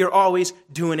that you're always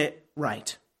doing it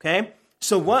right, okay?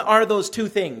 So what are those two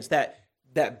things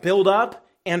that build up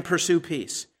and pursue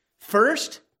peace?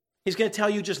 First, he's going to tell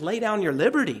you just lay down your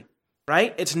liberty,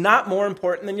 right? It's not more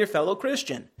important than your fellow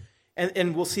Christian.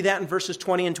 And we'll see that in verses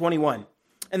 20 and 21.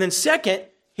 And then second,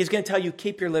 he's going to tell you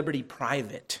keep your liberty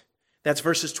private. That's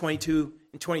verses 22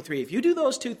 and 23. If you do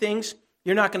those two things,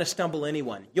 you're not going to stumble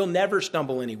anyone. You'll never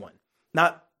stumble anyone.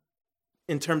 Not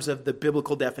in terms of the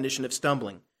biblical definition of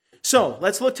stumbling. So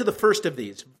let's look to the first of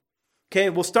these. Okay,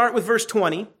 we'll start with verse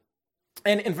 20.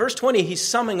 And in verse 20, he's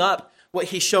summing up what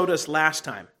he showed us last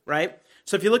time, right?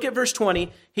 So if you look at verse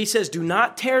 20, he says, do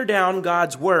not tear down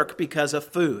God's work because of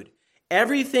food.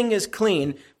 Everything is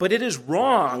clean, but it is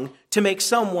wrong to make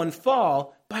someone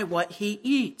fall by what he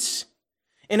eats.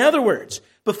 In other words,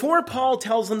 before Paul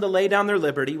tells them to lay down their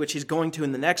liberty, which he's going to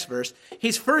in the next verse,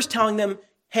 he's first telling them,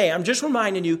 hey, I'm just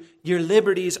reminding you, your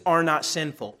liberties are not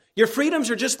sinful. Your freedoms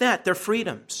are just that, they're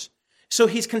freedoms. So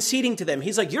he's conceding to them.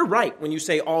 He's like, you're right when you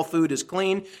say all food is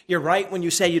clean. You're right when you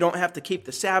say you don't have to keep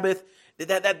the Sabbath.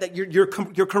 You're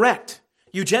correct.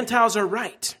 You Gentiles are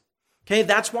right. Okay,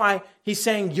 that's why he's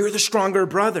saying you're the stronger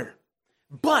brother.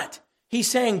 But he's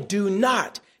saying do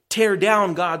not tear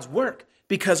down God's work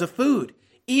because of food.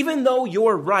 Even though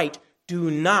you're right, do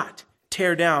not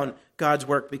tear down God's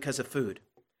work because of food.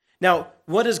 Now,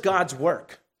 what is God's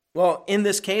work? Well, in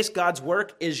this case, God's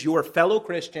work is your fellow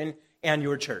Christian and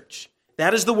your church.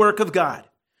 That is the work of God.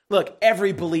 Look,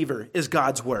 every believer is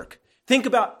God's work. Think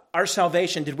about our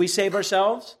salvation. Did we save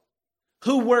ourselves?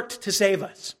 Who worked to save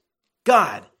us?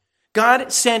 God.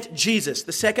 God sent Jesus,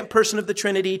 the second person of the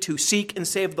Trinity, to seek and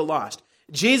save the lost.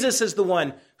 Jesus is the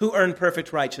one who earned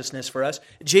perfect righteousness for us.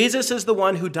 Jesus is the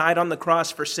one who died on the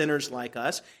cross for sinners like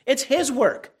us. It's his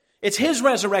work. It's his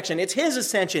resurrection. It's his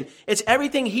ascension. It's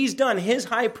everything he's done, his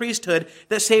high priesthood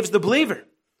that saves the believer.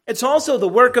 It's also the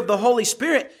work of the Holy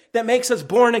Spirit that makes us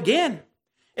born again.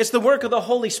 It's the work of the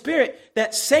Holy Spirit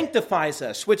that sanctifies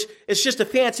us, which is just a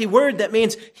fancy word that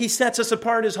means he sets us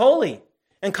apart as holy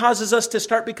and causes us to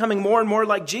start becoming more and more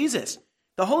like Jesus.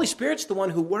 The Holy Spirit's the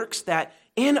one who works that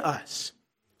in us.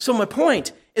 So my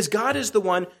point is God is the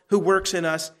one who works in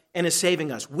us and is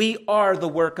saving us. We are the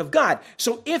work of God.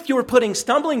 So if you're putting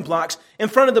stumbling blocks in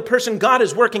front of the person God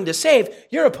is working to save,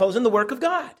 you're opposing the work of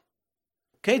God.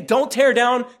 Okay, don't tear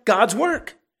down God's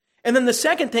work. And then the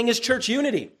second thing is church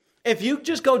unity. If you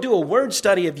just go do a word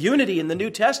study of unity in the New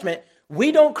Testament,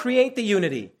 we don't create the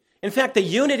unity. In fact, the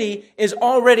unity is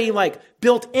already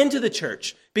built into the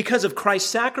church because of Christ's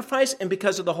sacrifice and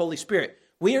because of the Holy Spirit.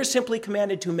 We are simply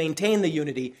commanded to maintain the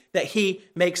unity that he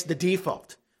makes the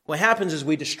default. What happens is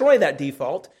we destroy that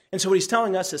default, and so what he's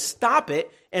telling us is stop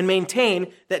it and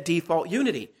maintain that default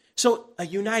unity. So a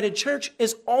united church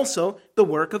is also the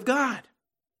work of God.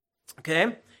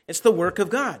 Okay? It's the work of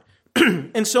God.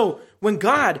 And so when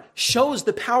God shows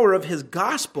the power of his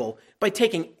gospel by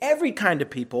taking every kind of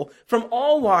people from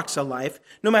all walks of life,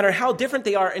 no matter how different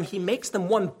they are, and he makes them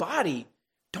one body,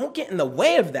 don't get in the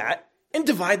way of that and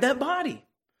divide that body.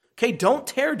 Okay? Don't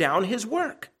tear down his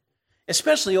work,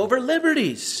 especially over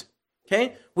liberties.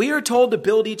 Okay? We are told to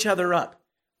build each other up.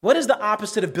 What is the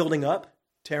opposite of building up?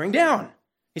 Tearing down.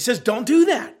 He says, don't do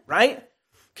that, right?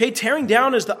 Okay, tearing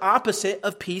down is the opposite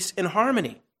of peace and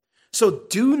harmony. So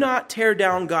do not tear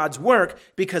down God's work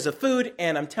because of food,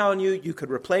 and I'm telling you, you could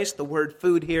replace the word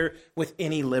food here with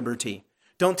any liberty.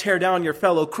 Don't tear down your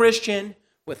fellow Christian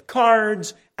with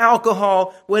cards,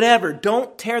 alcohol, whatever.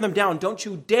 Don't tear them down. Don't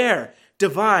you dare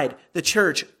divide the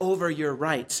church over your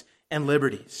rights and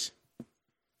liberties.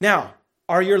 Now,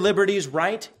 are your liberties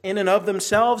right in and of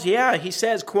themselves? Yeah, he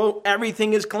says, quote,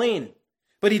 everything is clean.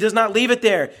 But he does not leave it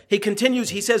there. He continues,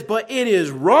 he says, but it is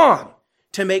wrong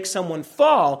to make someone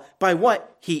fall by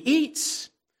what he eats.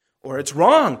 Or it's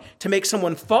wrong to make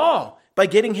someone fall by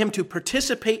getting him to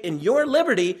participate in your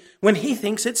liberty when he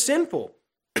thinks it's sinful.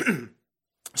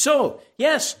 So,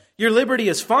 yes, your liberty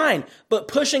is fine, but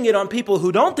pushing it on people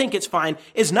who don't think it's fine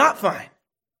is not fine.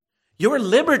 Your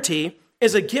liberty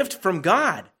is a gift from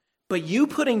God, but you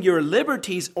putting your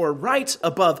liberties or rights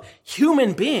above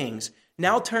human beings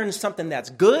now turns something that's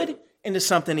good into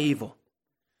something evil.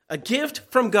 A gift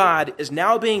from God is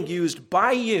now being used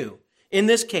by you, in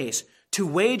this case, to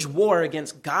wage war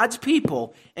against God's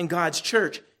people and God's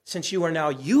church, since you are now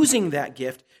using that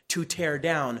gift to tear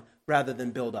down rather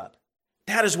than build up.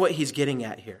 That is what he's getting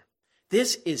at here.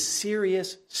 This is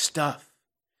serious stuff.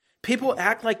 People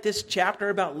act like this chapter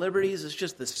about liberties is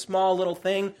just this small little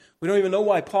thing. We don't even know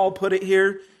why Paul put it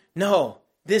here. No,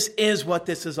 this is what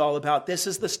this is all about. This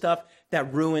is the stuff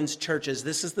that ruins churches.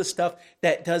 This is the stuff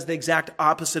that does the exact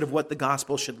opposite of what the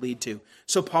gospel should lead to.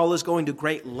 So Paul is going to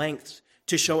great lengths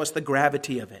to show us the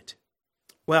gravity of it.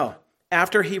 Well,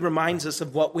 after he reminds us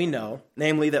of what we know,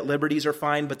 namely that liberties are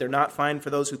fine, but they're not fine for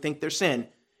those who think they're sin,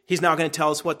 he's now going to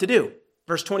tell us what to do.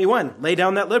 Verse 21, lay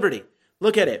down that liberty.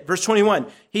 Look at it. Verse 21,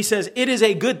 he says, it is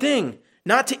a good thing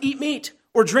not to eat meat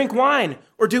or drink wine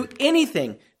or do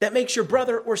anything that makes your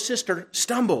brother or sister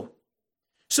stumble.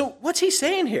 So what's he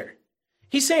saying here?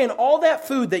 He's saying all that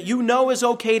food that you know is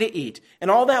okay to eat and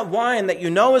all that wine that you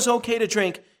know is okay to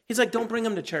drink, he's like, don't bring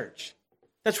them to church.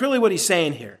 That's really what he's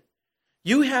saying here.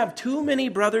 You have too many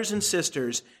brothers and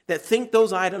sisters that think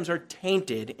those items are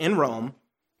tainted in Rome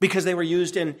because they were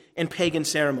used in pagan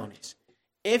ceremonies.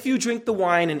 If you drink the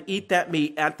wine and eat that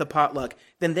meat at the potluck,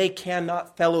 then they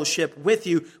cannot fellowship with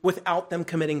you without them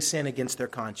committing sin against their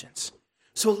conscience.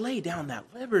 So lay down that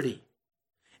liberty.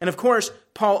 And of course,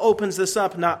 Paul opens this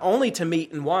up not only to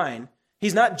meat and wine.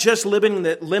 He's not just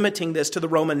limiting this to the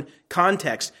Roman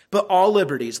context, but all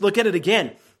liberties. Look at it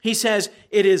again. He says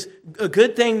it is a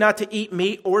good thing not to eat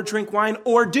meat or drink wine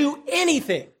or do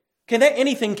anything. Okay, that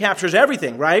anything captures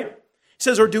everything, right? He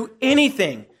says, or do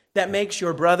anything that makes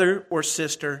your brother or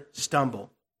sister stumble.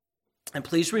 And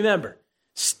please remember,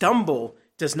 stumble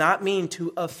does not mean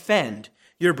to offend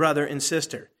your brother and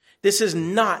sister. This is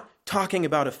not talking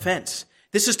about offense.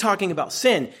 This is talking about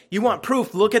sin. You want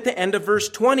proof? Look at the end of verse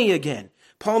 20 again.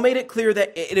 Paul made it clear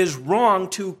that it is wrong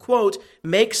to, quote,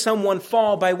 make someone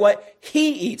fall by what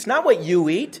he eats, not what you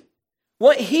eat,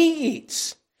 what he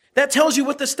eats. That tells you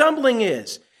what the stumbling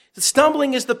is. The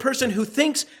stumbling is the person who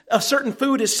thinks a certain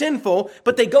food is sinful,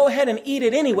 but they go ahead and eat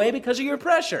it anyway because of your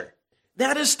pressure.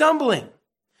 That is stumbling.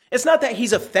 It's not that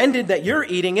he's offended that you're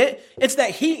eating it. It's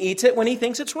that he eats it when he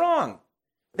thinks it's wrong.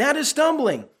 That is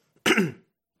stumbling.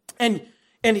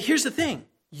 And here's the thing.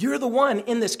 You're the one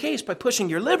in this case, by pushing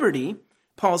your liberty,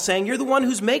 Paul's saying you're the one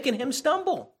who's making him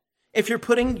stumble. If you're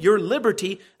putting your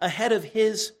liberty ahead of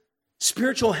his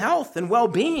spiritual health and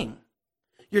well-being,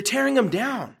 you're tearing him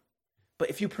down. But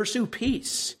if you pursue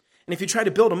peace, and if you try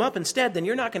to build him up instead, then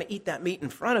you're not going to eat that meat in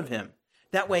front of him.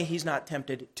 That way he's not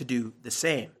tempted to do the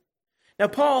same. Now,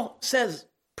 Paul says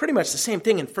pretty much the same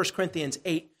thing in 1 Corinthians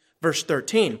 8, verse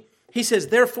 13. He says,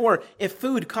 therefore, if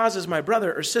food causes my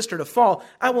brother or sister to fall,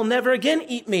 I will never again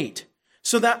eat meat,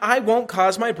 so that I won't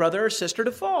cause my brother or sister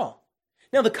to fall.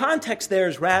 Now, the context there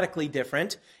is radically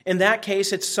different. In that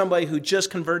case, it's somebody who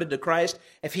just converted to Christ.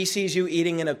 If he sees you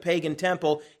eating in a pagan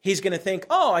temple, he's going to think,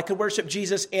 oh, I could worship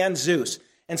Jesus and Zeus.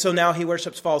 And so now he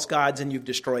worships false gods and you've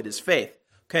destroyed his faith.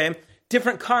 Okay?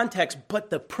 Different context, but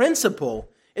the principle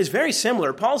is very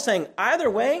similar. Paul's saying either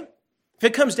way, if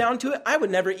it comes down to it, I would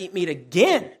never eat meat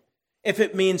again if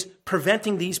it means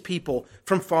preventing these people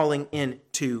from falling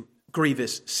into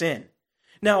grievous sin.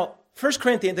 Now, 1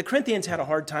 Corinthians, the Corinthians had a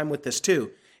hard time with this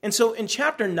too. And so in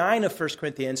chapter 9 of 1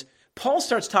 Corinthians, Paul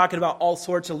starts talking about all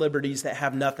sorts of liberties that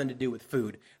have nothing to do with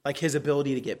food, like his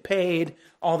ability to get paid,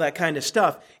 all that kind of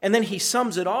stuff. And then he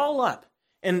sums it all up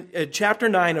in chapter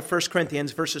 9 of 1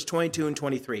 Corinthians, verses 22 and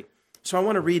 23. So I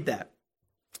want to read that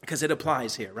because it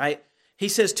applies here, right? He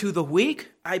says, "To the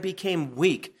weak I became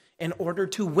weak in order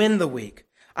to win the weak.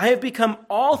 I have become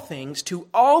all things to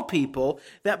all people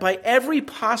that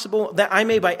I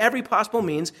may by every possible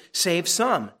means save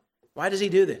some." Why does he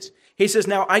do this? He says,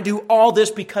 "Now I do all this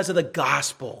because of the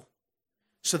gospel,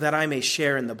 so that I may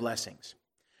share in the blessings."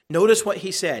 Notice what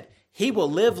he said. He will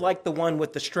live like the one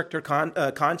with the stricter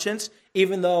conscience,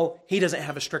 even though he doesn't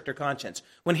have a stricter conscience.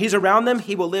 When he's around them,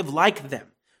 he will live like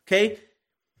them. Okay?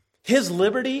 His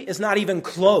liberty is not even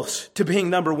close to being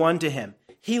number one to him.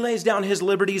 He lays down his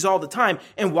liberties all the time.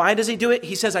 And why does he do it?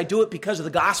 He says, "I do it because of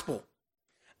the gospel.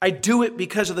 I do it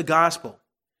because of the gospel."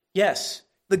 Yes,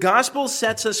 the gospel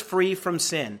sets us free from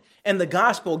sin. And the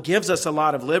gospel gives us a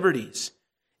lot of liberties.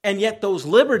 And yet those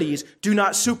liberties do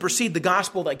not supersede the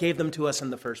gospel that gave them to us in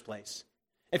the first place.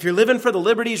 If you're living for the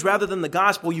liberties rather than the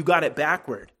gospel, you got it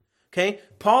backward. Okay?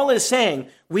 Paul is saying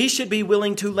we should be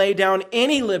willing to lay down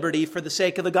any liberty for the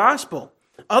sake of the gospel.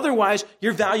 Otherwise,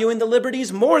 you're valuing the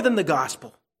liberties more than the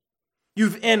gospel.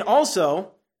 And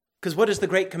also, because what is the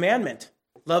great commandment?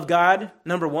 Love God,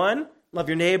 number one. Love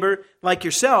your neighbor like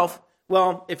yourself.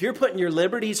 Well, if you're putting your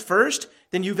liberties first,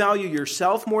 then you value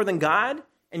yourself more than God,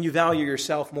 and you value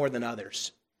yourself more than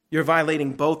others. You're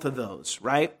violating both of those,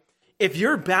 right? If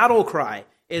your battle cry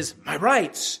is my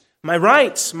rights, my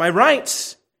rights, my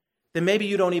rights, then maybe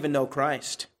you don't even know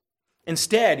Christ.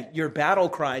 Instead, your battle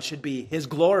cry should be His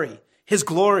glory, His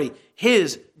glory,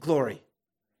 His glory.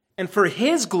 And for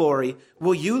His glory,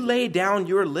 will you lay down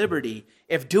your liberty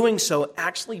if doing so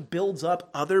actually builds up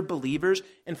other believers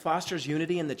and fosters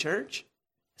unity in the church?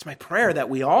 It's my prayer that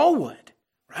we all would,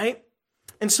 right?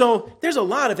 And so there's a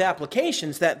lot of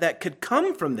applications that could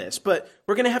come from this, but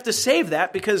we're going to have to save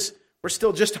that because we're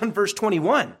still just on verse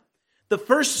 21.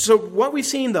 So what we've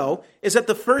seen, though, is that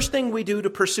the first thing we do to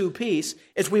pursue peace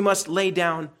is we must lay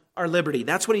down our liberty.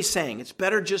 That's what he's saying. It's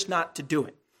better just not to do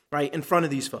it, right, in front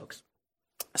of these folks.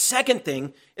 A second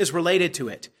thing is related to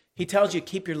it. He tells you,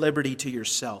 keep your liberty to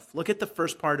yourself. Look at the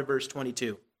first part of verse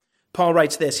 22. Paul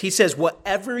writes this. He says,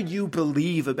 whatever you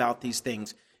believe about these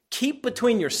things, keep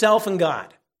between yourself and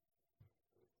God.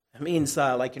 That means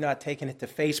like you're not taking it to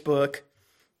Facebook,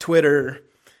 Twitter.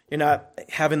 You're not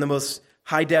having the most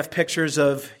high-def pictures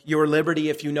of your liberty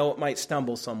if you know it might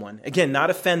stumble someone. Again, not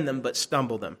offend them, but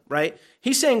stumble them, right?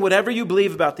 He's saying whatever you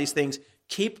believe about these things,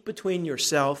 keep between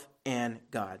yourself and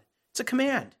God. It's a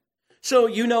command. So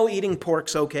you know eating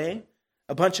pork's okay.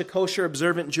 A bunch of kosher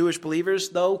observant Jewish believers,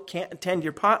 though, can't attend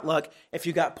your potluck if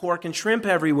you got pork and shrimp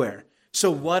everywhere.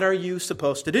 So what are you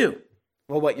supposed to do?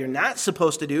 Well, what you're not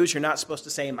supposed to do is you're not supposed to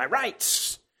say, my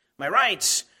rights, my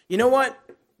rights. You know what?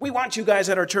 We want you guys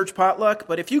at our church potluck,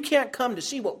 but if you can't come to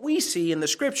see what we see in the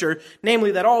scripture,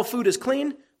 namely that all food is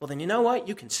clean, well, then you know what?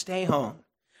 You can stay home.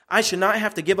 I should not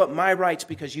have to give up my rights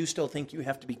because you still think you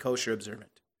have to be kosher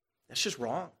observant. That's just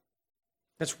wrong.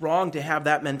 That's wrong to have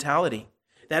that mentality.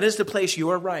 That is to place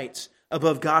your rights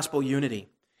above gospel unity.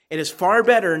 It is far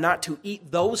better not to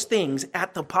eat those things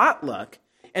at the potluck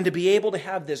and to be able to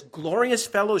have this glorious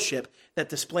fellowship that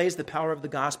displays the power of the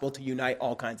gospel to unite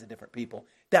all kinds of different people.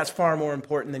 That's far more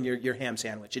important than your ham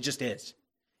sandwich. It just is.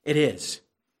 It is.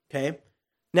 Okay?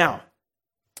 Now,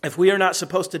 if we are not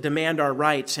supposed to demand our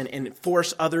rights and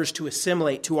force others to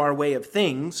assimilate to our way of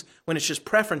things when it's just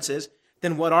preferences,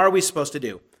 then what are we supposed to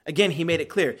do? Again, he made it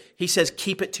clear. He says,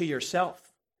 keep it to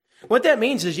yourself. What that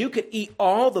means is you could eat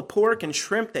all the pork and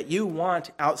shrimp that you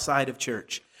want outside of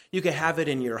church. You can have it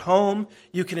in your home.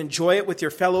 You can enjoy it with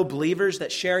your fellow believers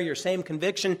that share your same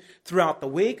conviction throughout the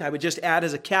week. I would just add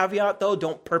as a caveat, though,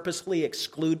 don't purposefully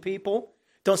exclude people.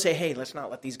 Don't say, hey, let's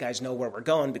not let these guys know where we're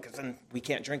going because then we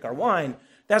can't drink our wine.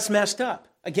 That's messed up.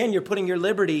 Again, you're putting your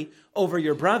liberty over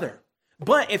your brother.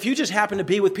 But if you just happen to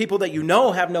be with people that you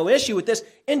know have no issue with this,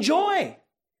 enjoy.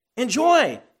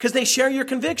 Enjoy, because they share your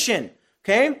conviction,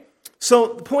 okay?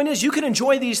 So the point is, you can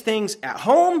enjoy these things at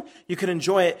home. You can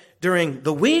enjoy it during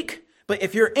the week. But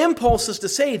if your impulse is to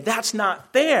say, that's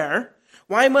not fair,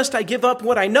 why must I give up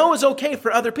what I know is okay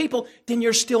for other people? Then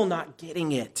you're still not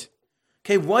getting it.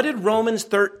 Okay, what did Romans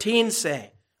 13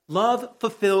 say? Love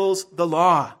fulfills the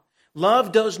law.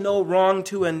 Love does no wrong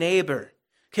to a neighbor.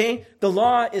 Okay? The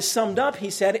law is summed up, he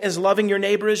said, as loving your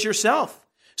neighbor as yourself.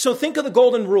 So think of the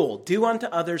golden rule. Do unto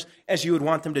others as you would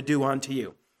want them to do unto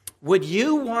you. Would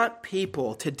you want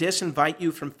people to disinvite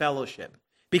you from fellowship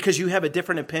because you have a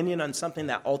different opinion on something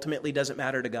that ultimately doesn't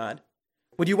matter to God?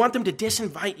 Would you want them to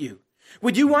disinvite you?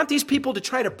 Would you want these people to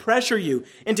try to pressure you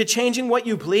into changing what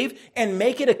you believe and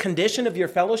make it a condition of your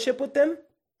fellowship with them?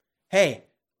 Hey,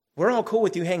 we're all cool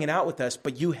with you hanging out with us,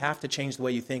 but you have to change the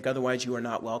way you think, otherwise you are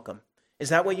not welcome. Is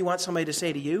that what you want somebody to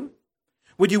say to you?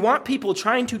 Would you want people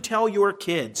trying to tell your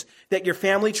kids that your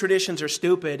family traditions are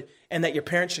stupid and that your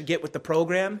parents should get with the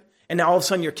program? And now all of a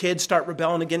sudden your kids start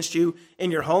rebelling against you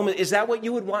in your home? Is that what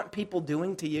you would want people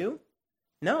doing to you?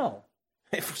 No.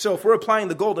 So if we're applying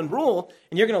the golden rule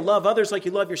and you're going to love others like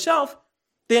you love yourself,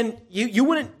 then you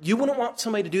wouldn't want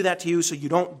somebody to do that to you, so you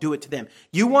don't do it to them.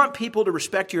 You want people to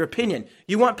respect your opinion.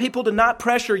 You want people to not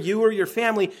pressure you or your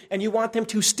family, and you want them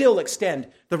to still extend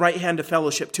the right hand of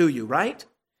fellowship to you, right?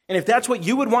 And if that's what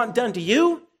you would want done to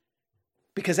you,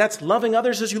 because that's loving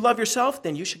others as you love yourself,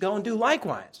 then you should go and do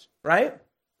likewise, right?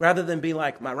 Rather than be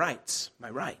like, my rights, my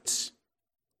rights.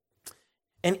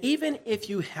 And even if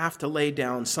you have to lay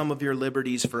down some of your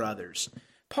liberties for others,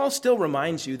 Paul still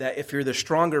reminds you that if you're the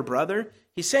stronger brother,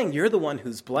 he's saying you're the one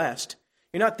who's blessed.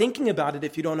 You're not thinking about it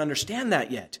if you don't understand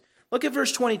that yet. Look at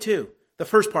verse 22,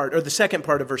 the second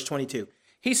part of verse 22.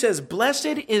 He says, blessed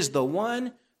is the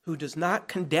one who does not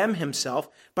condemn himself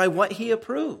by what he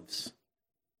approves.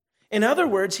 In other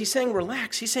words, he's saying,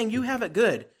 relax. He's saying, you have it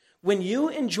good. When you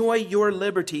enjoy your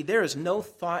liberty, there is no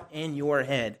thought in your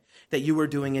head that you are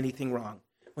doing anything wrong.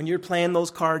 When you're playing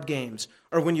those card games,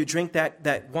 or when you drink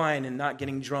that wine and not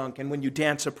getting drunk, and when you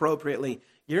dance appropriately,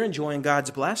 you're enjoying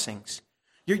God's blessings.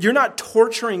 You're not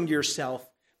torturing yourself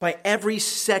by every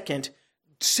second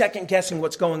guessing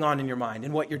what's going on in your mind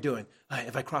and what you're doing.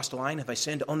 Have I crossed a line? Have I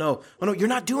sinned? Oh no, you're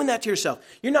not doing that to yourself.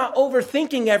 You're not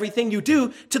overthinking everything you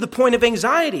do to the point of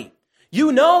anxiety.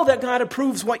 You know that God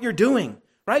approves what you're doing,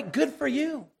 right? Good for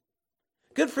you.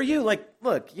 Good for you. Like,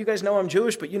 look, you guys know I'm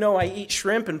Jewish, but you know I eat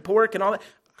shrimp and pork and all that.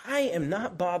 I am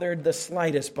not bothered the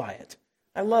slightest by it.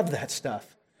 I love that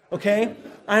stuff, okay?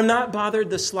 I'm not bothered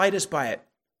the slightest by it.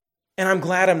 And I'm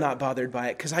glad I'm not bothered by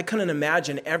it, because I couldn't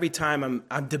imagine every time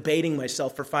I'm debating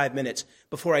myself for 5 minutes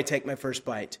before I take my first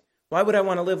bite. Why would I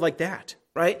want to live like that,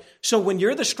 right? So when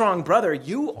you're the strong brother,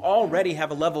 you already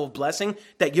have a level of blessing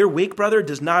that your weak brother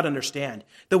does not understand.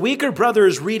 The weaker brother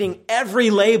is reading every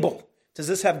label. Does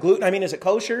this have gluten? I mean, is it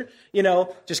kosher?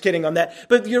 Just kidding on that.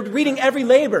 But you're reading every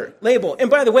label. And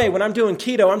by the way, when I'm doing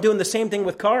keto, I'm doing the same thing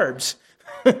with carbs.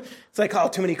 It's like,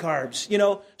 too many carbs,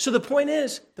 So the point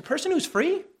is, the person who's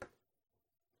free,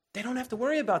 they don't have to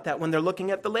worry about that when they're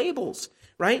looking at the labels,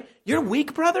 right? Your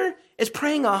weak brother is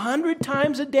praying 100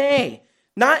 times a day.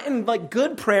 Not in like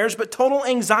good prayers, but total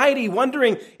anxiety,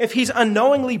 wondering if he's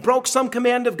unknowingly broke some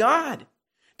command of God.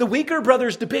 The weaker brother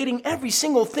is debating every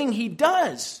single thing he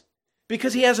does,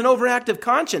 because he has an overactive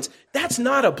conscience. That's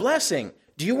not a blessing.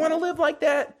 Do you want to live like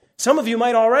that? Some of you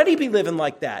might already be living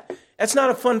like that. That's not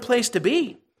a fun place to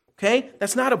be, okay?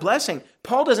 That's not a blessing.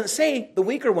 Paul doesn't say the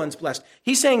weaker one's blessed.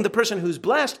 He's saying the person who's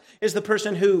blessed is the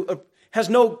person who has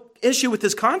no issue with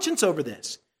his conscience over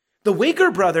this. The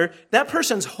weaker brother, that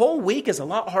person's whole week is a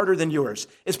lot harder than yours,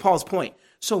 is Paul's point.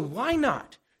 So why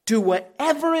not do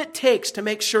whatever it takes to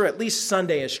make sure at least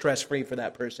Sunday is stress-free for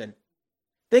that person?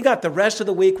 They got the rest of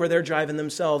the week where they're driving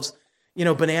themselves,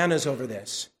 bananas over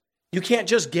this. You can't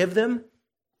just give them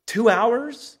 2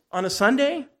 hours on a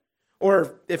Sunday?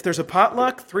 Or if there's a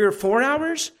potluck, 3 or 4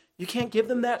 hours? You can't give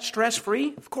them that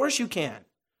stress-free? Of course you can,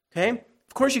 okay?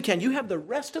 Of course you can. You have the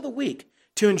rest of the week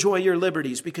to enjoy your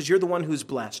liberties because you're the one who's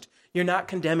blessed. You're not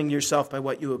condemning yourself by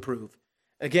what you approve.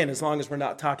 Again, as long as we're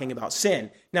not talking about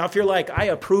sin. Now, if you're like, I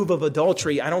approve of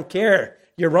adultery, I don't care,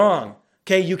 you're wrong.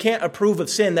 Okay, you can't approve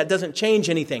of sin. That doesn't change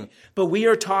anything. But we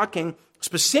are talking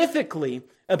specifically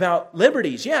about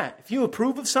liberties. Yeah, if you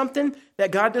approve of something that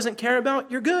God doesn't care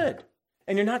about, you're good.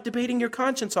 And you're not debating your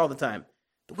conscience all the time.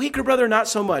 The weaker brother, not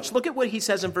so much. Look at what he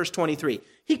says in verse 23.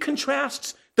 He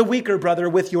contrasts the weaker brother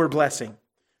with your blessing.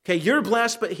 Okay, you're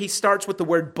blessed, but he starts with the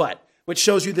word but, which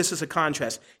shows you this is a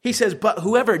contrast. He says, but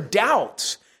whoever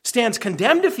doubts stands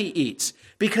condemned if he eats,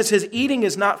 because his eating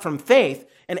is not from faith,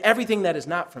 and everything that is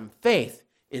not from faith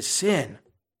is sin.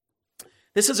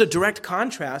 This is a direct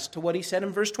contrast to what he said in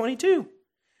verse 22.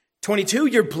 22,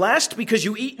 you're blessed because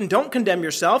you eat and don't condemn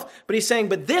yourself. But he's saying,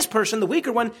 but this person, the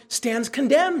weaker one, stands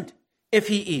condemned if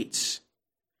he eats.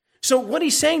 So what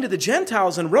he's saying to the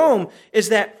Gentiles in Rome is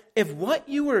that if what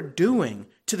you are doing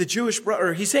to the Jewish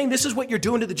brother. He's saying this is what you're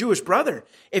doing to the Jewish brother.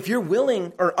 If you're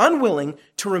willing or unwilling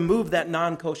to remove that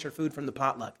non-kosher food from the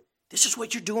potluck, this is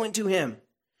what you're doing to him.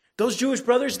 Those Jewish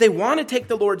brothers, they want to take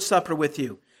the Lord's Supper with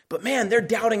you. But man, they're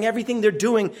doubting everything they're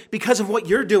doing because of what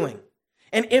you're doing.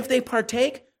 And if they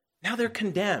partake, now they're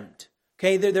condemned.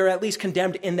 Okay, they're at least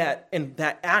condemned in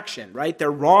that action, right? They're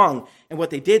wrong in what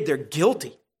they did. They're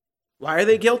guilty. Why are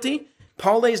they guilty?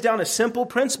 Paul lays down a simple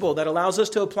principle that allows us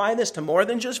to apply this to more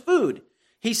than just food.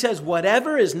 He says,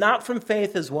 whatever is not from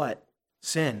faith is what?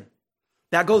 Sin.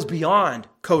 That goes beyond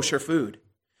kosher food.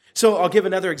 So I'll give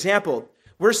another example.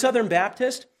 We're Southern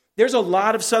Baptist. There's a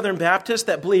lot of Southern Baptists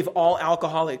that believe all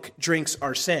alcoholic drinks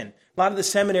are sin. A lot of the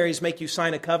seminaries make you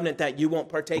sign a covenant that you won't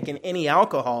partake in any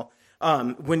alcohol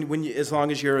as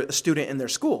long as you're a student in their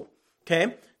school.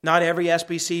 Okay? Not every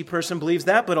SBC person believes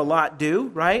that, but a lot do,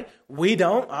 right? We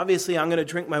don't. Obviously, I'm going to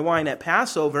drink my wine at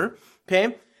Passover.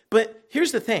 Okay? But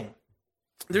here's the thing.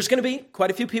 There's going to be quite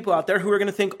a few people out there who are going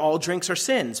to think all drinks are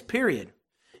sins, period.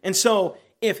 And so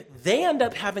if they end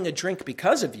up having a drink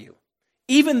because of you,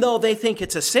 even though they think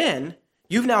it's a sin,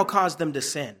 you've now caused them to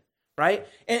sin, right?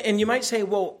 And you might say,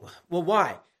 well,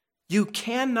 why? You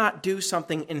cannot do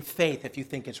something in faith if you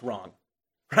think it's wrong,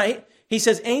 right? He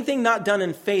says anything not done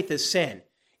in faith is sin.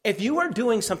 If you are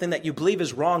doing something that you believe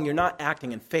is wrong, you're not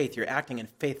acting in faith, you're acting in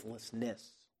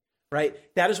faithlessness, right?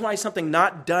 That is why something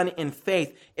not done in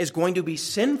faith is going to be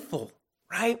sinful,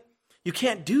 right? You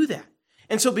can't do that.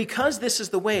 And so because this is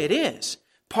the way it is,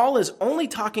 Paul is only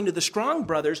talking to the strong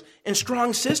brothers and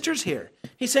strong sisters here.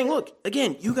 He's saying, look,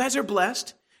 again, you guys are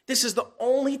blessed. This is the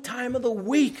only time of the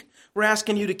week we're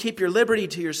asking you to keep your liberty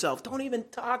to yourself. Don't even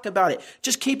talk about it.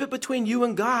 Just keep it between you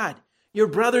and God. Your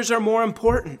brothers are more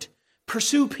important.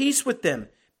 Pursue peace with them.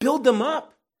 Build them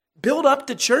up. Build up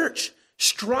the church.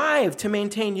 Strive to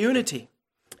maintain unity.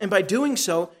 And by doing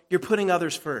so, you're putting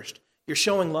others first. You're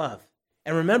showing love.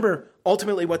 And remember,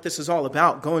 ultimately what this is all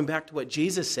about, going back to what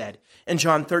Jesus said in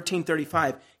John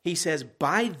 13:35, he says,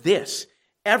 by this,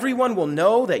 everyone will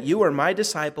know that you are my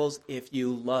disciples if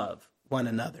you love one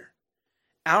another.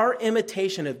 Our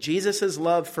imitation of Jesus'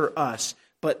 love for us,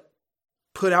 but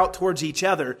put out towards each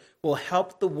other, will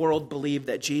help the world believe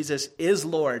that Jesus is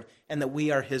Lord and that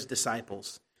we are his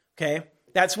disciples. Okay?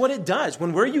 That's what it does.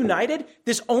 When we're united,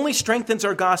 this only strengthens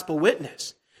our gospel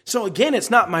witness. So again,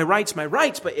 it's not my rights,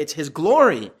 but it's his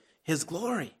glory. His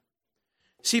glory.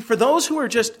 See, for those who are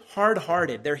just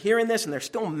hard-hearted, they're hearing this and they're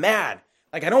still mad.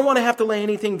 Like, I don't want to have to lay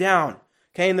anything down.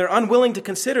 Okay, and they're unwilling to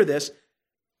consider this.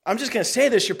 I'm just going to say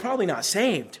this, you're probably not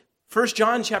saved. 1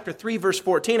 John chapter 3, verse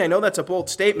 14, I know that's a bold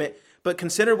statement, but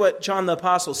consider what John the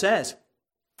Apostle says.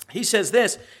 He says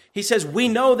this, he says, we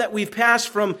know that we've passed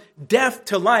from death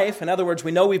to life. In other words,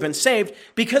 we know we've been saved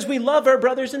because we love our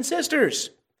brothers and sisters.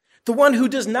 The one who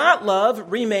does not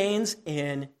love remains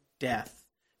in death,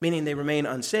 meaning they remain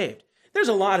unsaved. There's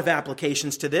a lot of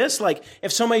applications to this. Like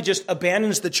if somebody just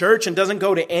abandons the church and doesn't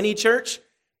go to any church,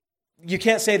 you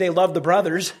can't say they love the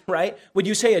brothers, right? Would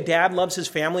you say a dad loves his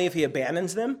family if he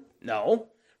abandons them? No,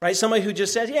 right? Somebody who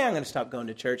just says, yeah, I'm going to stop going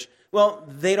to church. Well,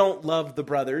 they don't love the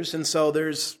brothers. And so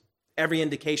there's every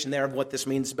indication there of what this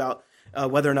means about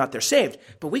whether or not they're saved.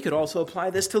 But we could also apply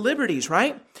this to liberties,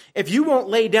 right? If you won't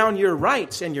lay down your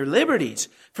rights and your liberties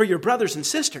for your brothers and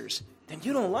sisters, then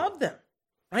you don't love them,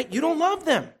 right? You don't love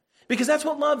them because that's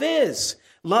what love is.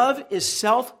 Love is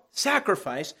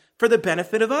self-sacrifice for the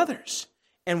benefit of others.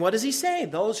 And what does he say?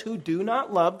 Those who do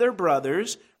not love their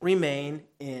brothers remain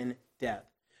in death.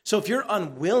 So if you're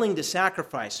unwilling to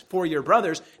sacrifice for your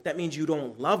brothers, that means you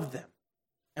don't love them.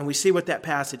 And we see what that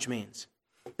passage means.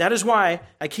 That is why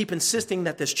I keep insisting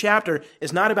that this chapter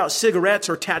is not about cigarettes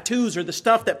or tattoos or the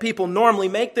stuff that people normally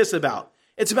make this about.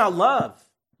 It's about love.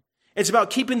 It's about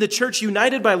keeping the church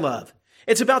united by love.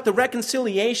 It's about the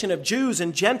reconciliation of Jews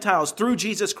and Gentiles through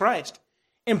Jesus Christ.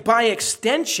 And by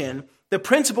extension, the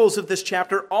principles of this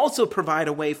chapter also provide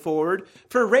a way forward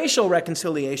for racial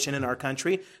reconciliation in our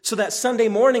country so that Sunday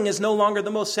morning is no longer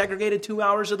the most segregated 2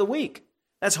 hours of the week.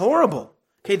 That's horrible.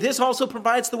 Okay, this also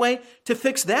provides the way to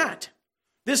fix that.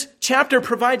 This chapter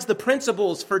provides the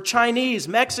principles for Chinese,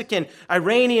 Mexican,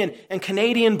 Iranian, and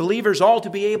Canadian believers all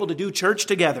to be able to do church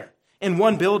together in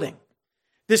one building.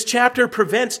 This chapter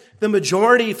prevents the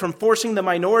majority from forcing the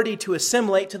minority to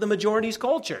assimilate to the majority's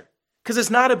culture. Because it's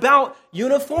not about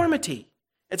uniformity.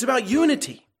 It's about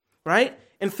unity, right?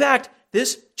 In fact,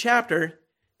 this chapter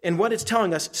and what it's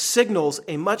telling us signals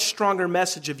a much stronger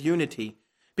message of unity.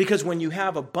 Because when you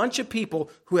have a bunch of people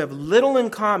who have little in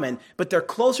common, but they're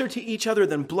closer to each other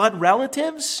than blood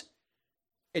relatives,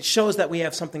 it shows that we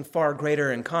have something far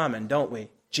greater in common, don't we?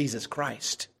 Jesus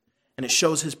Christ. And it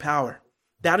shows his power.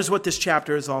 That is what this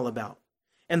chapter is all about.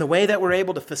 And the way that we're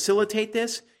able to facilitate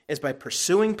this is by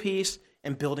pursuing peace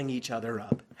and building each other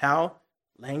up. How?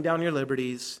 Laying down your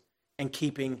liberties and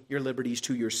keeping your liberties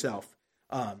to yourself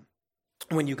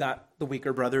when you got the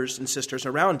weaker brothers and sisters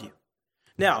around you.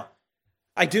 Now,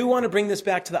 I do want to bring this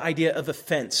back to the idea of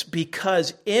offense,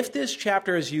 because if this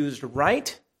chapter is used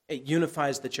right, it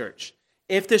unifies the church.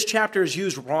 If this chapter is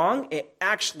used wrong, it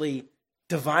actually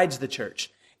divides the church.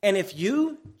 And if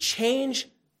you change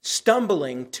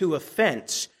stumbling to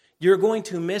offense, you're going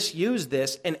to misuse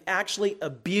this and actually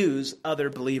abuse other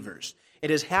believers. It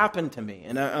has happened to me,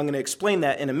 and I'm going to explain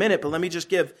that in a minute, but let me just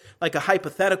give like a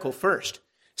hypothetical first.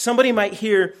 Somebody might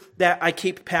hear that I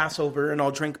keep Passover and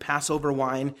I'll drink Passover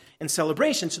wine in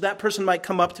celebration. So that person might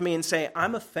come up to me and say,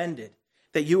 I'm offended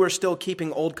that you are still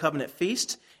keeping Old Covenant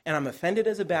feasts, and I'm offended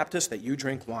as a Baptist that you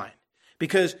drink wine.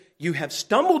 Because you have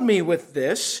stumbled me with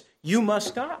this, you must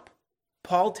stop.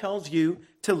 Paul tells you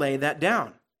to lay that down.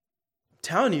 I'm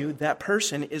telling you, that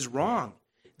person is wrong.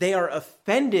 They are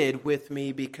offended with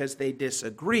me because they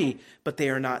disagree, but they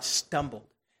are not stumbled.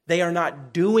 They are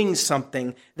not doing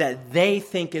something that they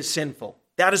think is sinful.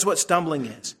 That is what stumbling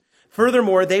is.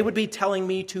 Furthermore, they would be telling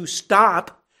me to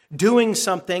stop doing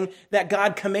something that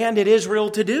God commanded Israel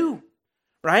to do,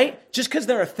 right? Just because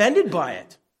they're offended by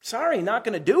it. Sorry, not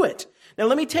going to do it. Now,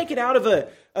 let me take it out of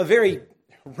a very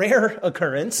rare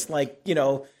occurrence, like,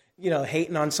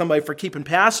 hating on somebody for keeping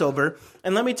Passover.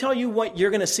 And let me tell you what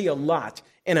you're going to see a lot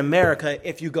in America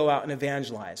if you go out and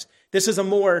evangelize. This is a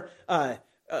more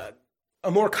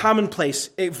commonplace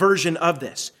version of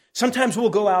this. Sometimes we'll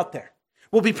go out there.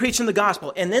 We'll be preaching the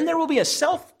gospel. And then there will be a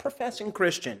self-professing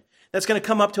Christian that's going to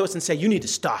come up to us and say, you need to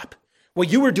stop.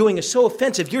 What you were doing is so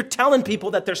offensive. You're telling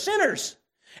people that they're sinners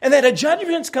and that a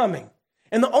judgment's coming.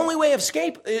 And the only way of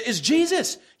escape is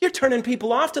Jesus. You're turning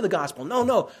people off to the gospel.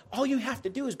 No. All you have to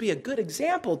do is be a good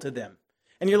example to them.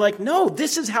 And you're like, no,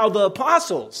 this is how the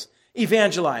apostles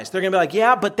evangelized. They're going to be like,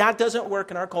 yeah, but that doesn't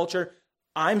work in our culture.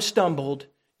 I'm stumbled.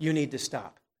 You need to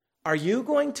stop. Are you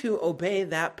going to obey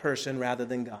that person rather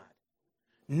than God?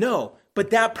 No, but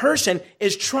that person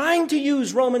is trying to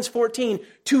use Romans 14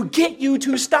 to get you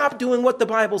to stop doing what the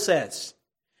Bible says.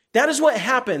 That is what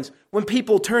happens when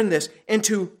people turn this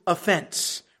into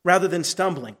offense rather than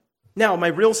stumbling. Now, my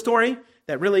real story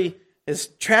that really is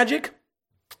tragic,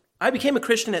 I became a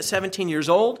Christian at 17 years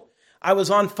old. I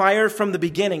was on fire from the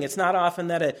beginning. It's not often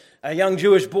that a young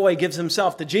Jewish boy gives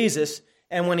himself to Jesus,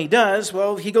 and when he does,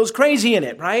 well, he goes crazy in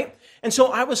it, right? And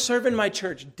so I was serving my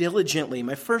church diligently,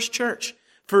 my first church,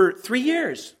 for 3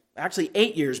 years, actually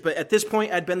 8 years, but at this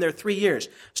point, I'd been there 3 years.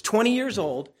 I was 20 years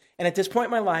old, and at this point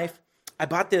in my life, I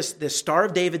bought this Star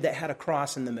of David that had a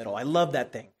cross in the middle. I love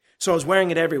that thing. So I was wearing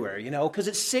it everywhere, because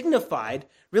it signified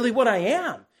really what I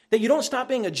am, that you don't stop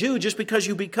being a Jew just because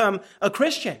you become a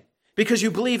Christian, because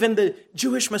you believe in the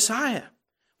Jewish Messiah.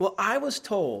 Well, I was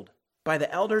told by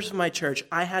the elders of my church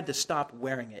I had to stop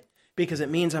wearing it because it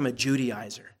means I'm a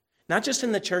Judaizer, not just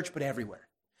in the church, but everywhere.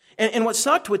 And what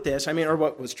sucked with this, or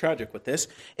what was tragic with this,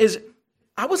 is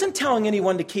I wasn't telling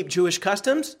anyone to keep Jewish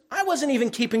customs. I wasn't even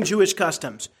keeping Jewish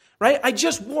customs, right? I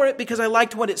just wore it because I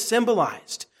liked what it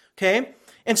symbolized, okay?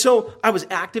 And so I was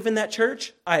active in that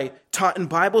church. I taught in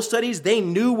Bible studies. They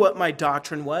knew what my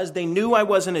doctrine was. They knew I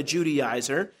wasn't a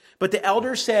Judaizer. But the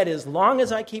elder said, as long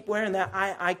as I keep wearing that,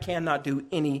 I cannot do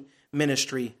any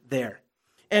ministry there.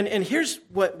 And here's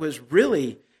what was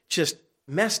really just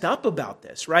messed up about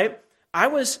this, right? I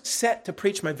was set to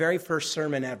preach my very first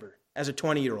sermon ever as a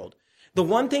 20-year-old. The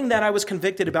one thing that I was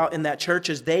convicted about in that church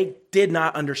is they did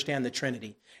not understand the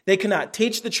Trinity. They could not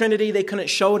teach the Trinity. They couldn't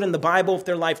show it in the Bible if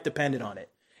their life depended on it.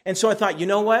 And so I thought, you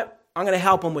know what? I'm going to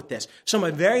help them with this. So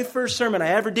my very first sermon I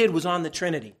ever did was on the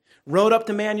Trinity. Wrote up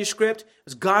the manuscript. It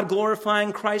was God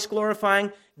glorifying, Christ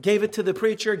glorifying. Gave it to the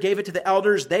preacher, gave it to the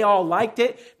elders. They all liked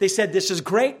it. They said, this is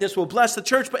great. This will bless the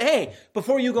church. But hey,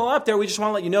 before you go up there, we just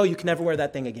want to let you know you can never wear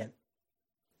that thing again.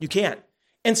 You can't.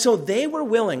 And so they were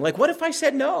willing. Like, what if I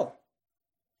said no?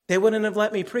 They wouldn't have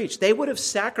let me preach. They would have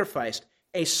sacrificed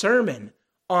a sermon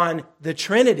on the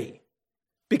Trinity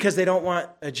because they don't want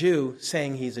a Jew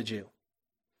saying he's a Jew.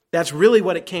 That's really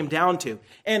what it came down to.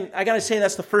 And I got to say,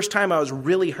 that's the first time I was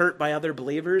really hurt by other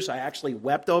believers. I actually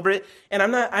wept over it. And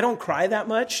I don't cry that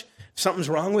much. Something's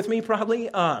wrong with me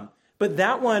probably. But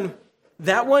that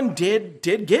one did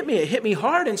get me. It hit me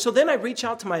hard. And so then I reached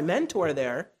out to my mentor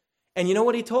there. And you know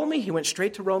what he told me? He went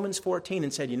straight to Romans 14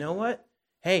 and said, you know what?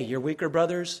 Hey, your weaker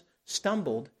brothers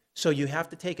stumbled, so you have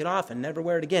to take it off and never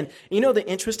wear it again. And the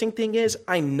interesting thing is,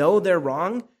 I know they're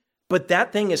wrong, but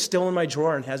that thing is still in my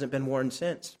drawer and hasn't been worn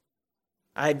since.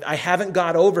 I haven't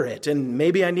got over it, and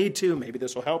maybe I need to. Maybe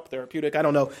this will help, therapeutic, I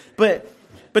don't know. But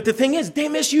But the thing is, they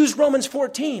misused Romans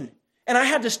 14. And I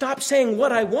had to stop saying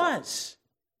what I was.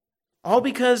 All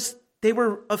because they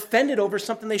were offended over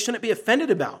something they shouldn't be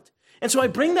offended about. And so I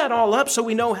bring that all up so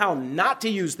we know how not to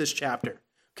use this chapter.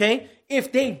 Okay?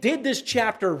 If they did this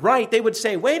chapter right, they would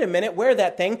say, wait a minute, wear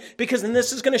that thing, because then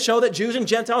this is going to show that Jews and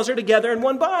Gentiles are together in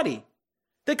one body.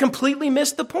 They completely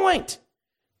missed the point.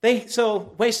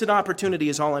 So wasted opportunity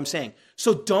is all I'm saying.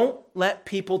 So don't let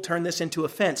people turn this into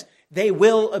offense. They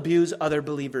will abuse other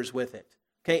believers with it.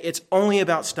 Okay? It's only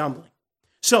about stumbling.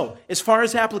 So, as far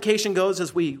as application goes,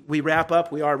 as we wrap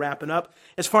up, we are wrapping up.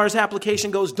 As far as application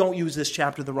goes, don't use this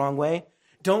chapter the wrong way.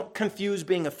 Don't confuse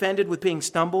being offended with being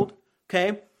stumbled,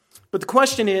 okay? But the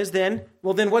question is then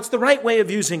what's the right way of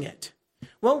using it?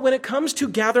 Well, when it comes to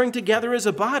gathering together as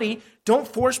a body, don't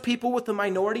force people with a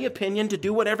minority opinion to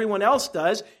do what everyone else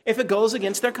does if it goes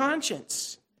against their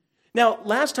conscience. Now,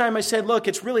 last time I said, look,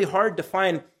 it's really hard to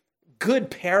find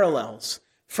good parallels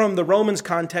from the Romans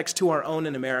context to our own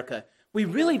in America. We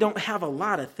really don't have a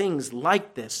lot of things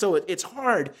like this. So it's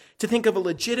hard to think of a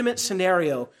legitimate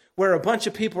scenario where a bunch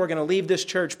of people are going to leave this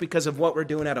church because of what we're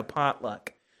doing at a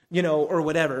potluck, or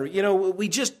whatever. We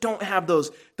just don't have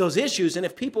those issues. And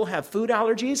if people have food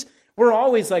allergies, we're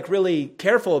always really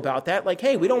careful about that. Like,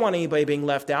 hey, we don't want anybody being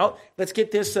left out. Let's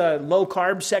get this low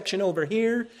carb section over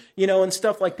here, and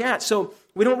stuff like that. So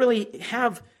we don't really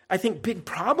have, I think, big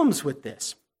problems with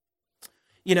this.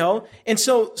 And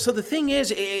so the thing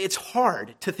is, it's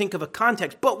hard to think of a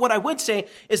context. But what I would say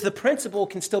is the principle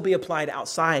can still be applied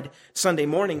outside Sunday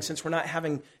morning, since we're not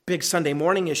having big Sunday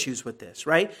morning issues with this,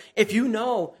 right? If you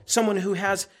know someone who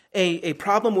has a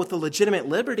problem with a legitimate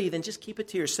liberty, then just keep it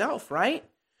to yourself, right?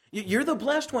 You're the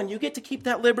blessed one. You get to keep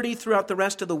that liberty throughout the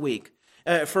rest of the week,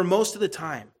 for most of the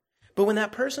time. But when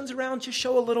that person's around, just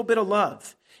show a little bit of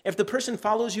love. If the person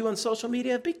follows you on social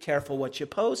media, be careful what you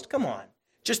post. Come on.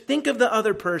 Just think of the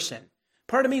other person.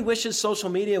 Part of me wishes social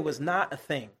media was not a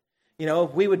thing.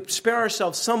 We would spare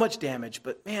ourselves so much damage,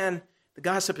 but man, the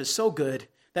gossip is so good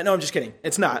that, no, I'm just kidding.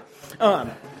 It's not.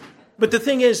 But the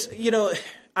thing is,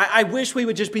 I wish we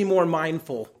would just be more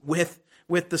mindful with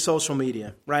the social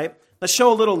media, right? Let's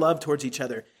show a little love towards each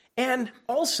other. And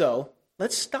also,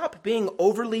 let's stop being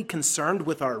overly concerned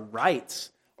with our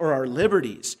rights or our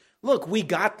liberties. Look, we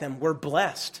got them. We're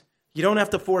blessed. You don't have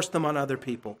to force them on other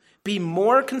people. Be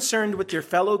more concerned with your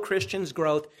fellow Christians'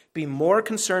 growth. Be more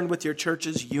concerned with your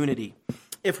church's unity.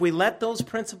 If we let those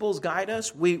principles guide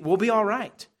us, we'll be all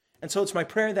right. And so it's my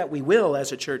prayer that we will,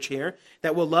 as a church here,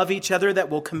 that we'll love each other, that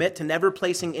we'll commit to never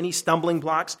placing any stumbling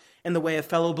blocks in the way of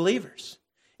fellow believers.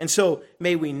 And so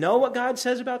may we know what God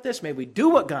says about this. May we do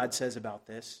what God says about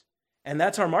this. And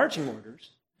that's our marching orders.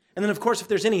 And then, of course, if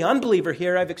there's any unbeliever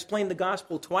here, I've explained the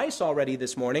gospel twice already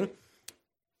this morning.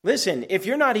 Listen, if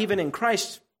you're not even in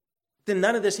Christ, then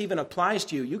none of this even applies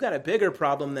to you. You got a bigger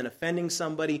problem than offending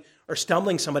somebody or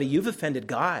stumbling somebody. You've offended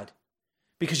God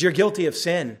because you're guilty of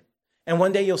sin. And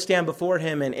one day you'll stand before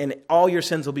him and all your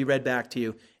sins will be read back to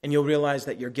you. And you'll realize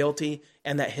that you're guilty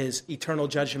and that his eternal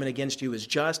judgment against you is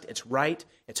just, it's right,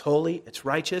 it's holy, it's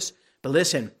righteous. But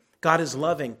listen, God is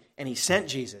loving and he sent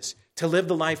Jesus to live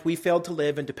the life we failed to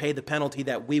live and to pay the penalty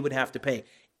that we would have to pay.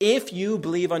 If you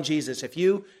believe on Jesus, if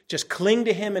you just cling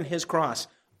to him and his cross,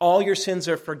 all your sins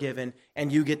are forgiven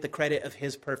and you get the credit of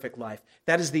his perfect life.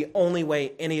 That is the only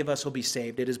way any of us will be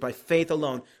saved. It is by faith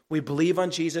alone. We believe on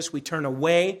Jesus. We turn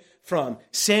away from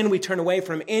sin. We turn away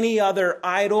from any other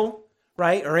idol,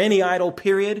 right? Or any idol,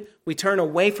 period. We turn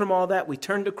away from all that. We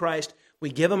turn to Christ.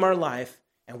 We give him our life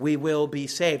and we will be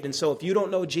saved. And so if you don't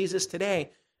know Jesus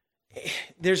today,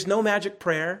 there's no magic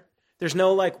prayer. There's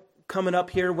no coming up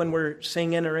here when we're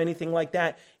singing or anything like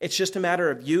that. It's just a matter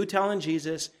of you telling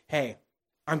Jesus, hey,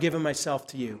 I'm giving myself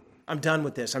to you. I'm done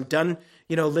with this. I'm done,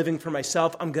 living for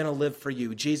myself. I'm going to live for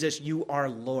you. Jesus, you are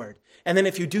Lord. And then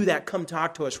if you do that, come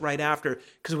talk to us right after,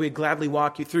 because we'd gladly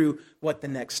walk you through what the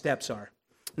next steps are.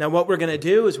 Now, what we're going to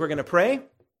do is we're going to pray,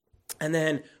 and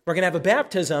then we're going to have a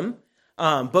baptism.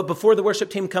 But before the worship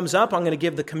team comes up, I'm going to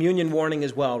give the communion warning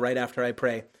as well right after I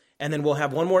pray. And then we'll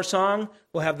have one more song,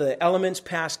 we'll have the elements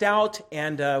passed out,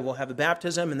 and we'll have a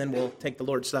baptism, and then we'll take the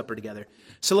Lord's Supper together.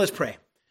 So let's pray.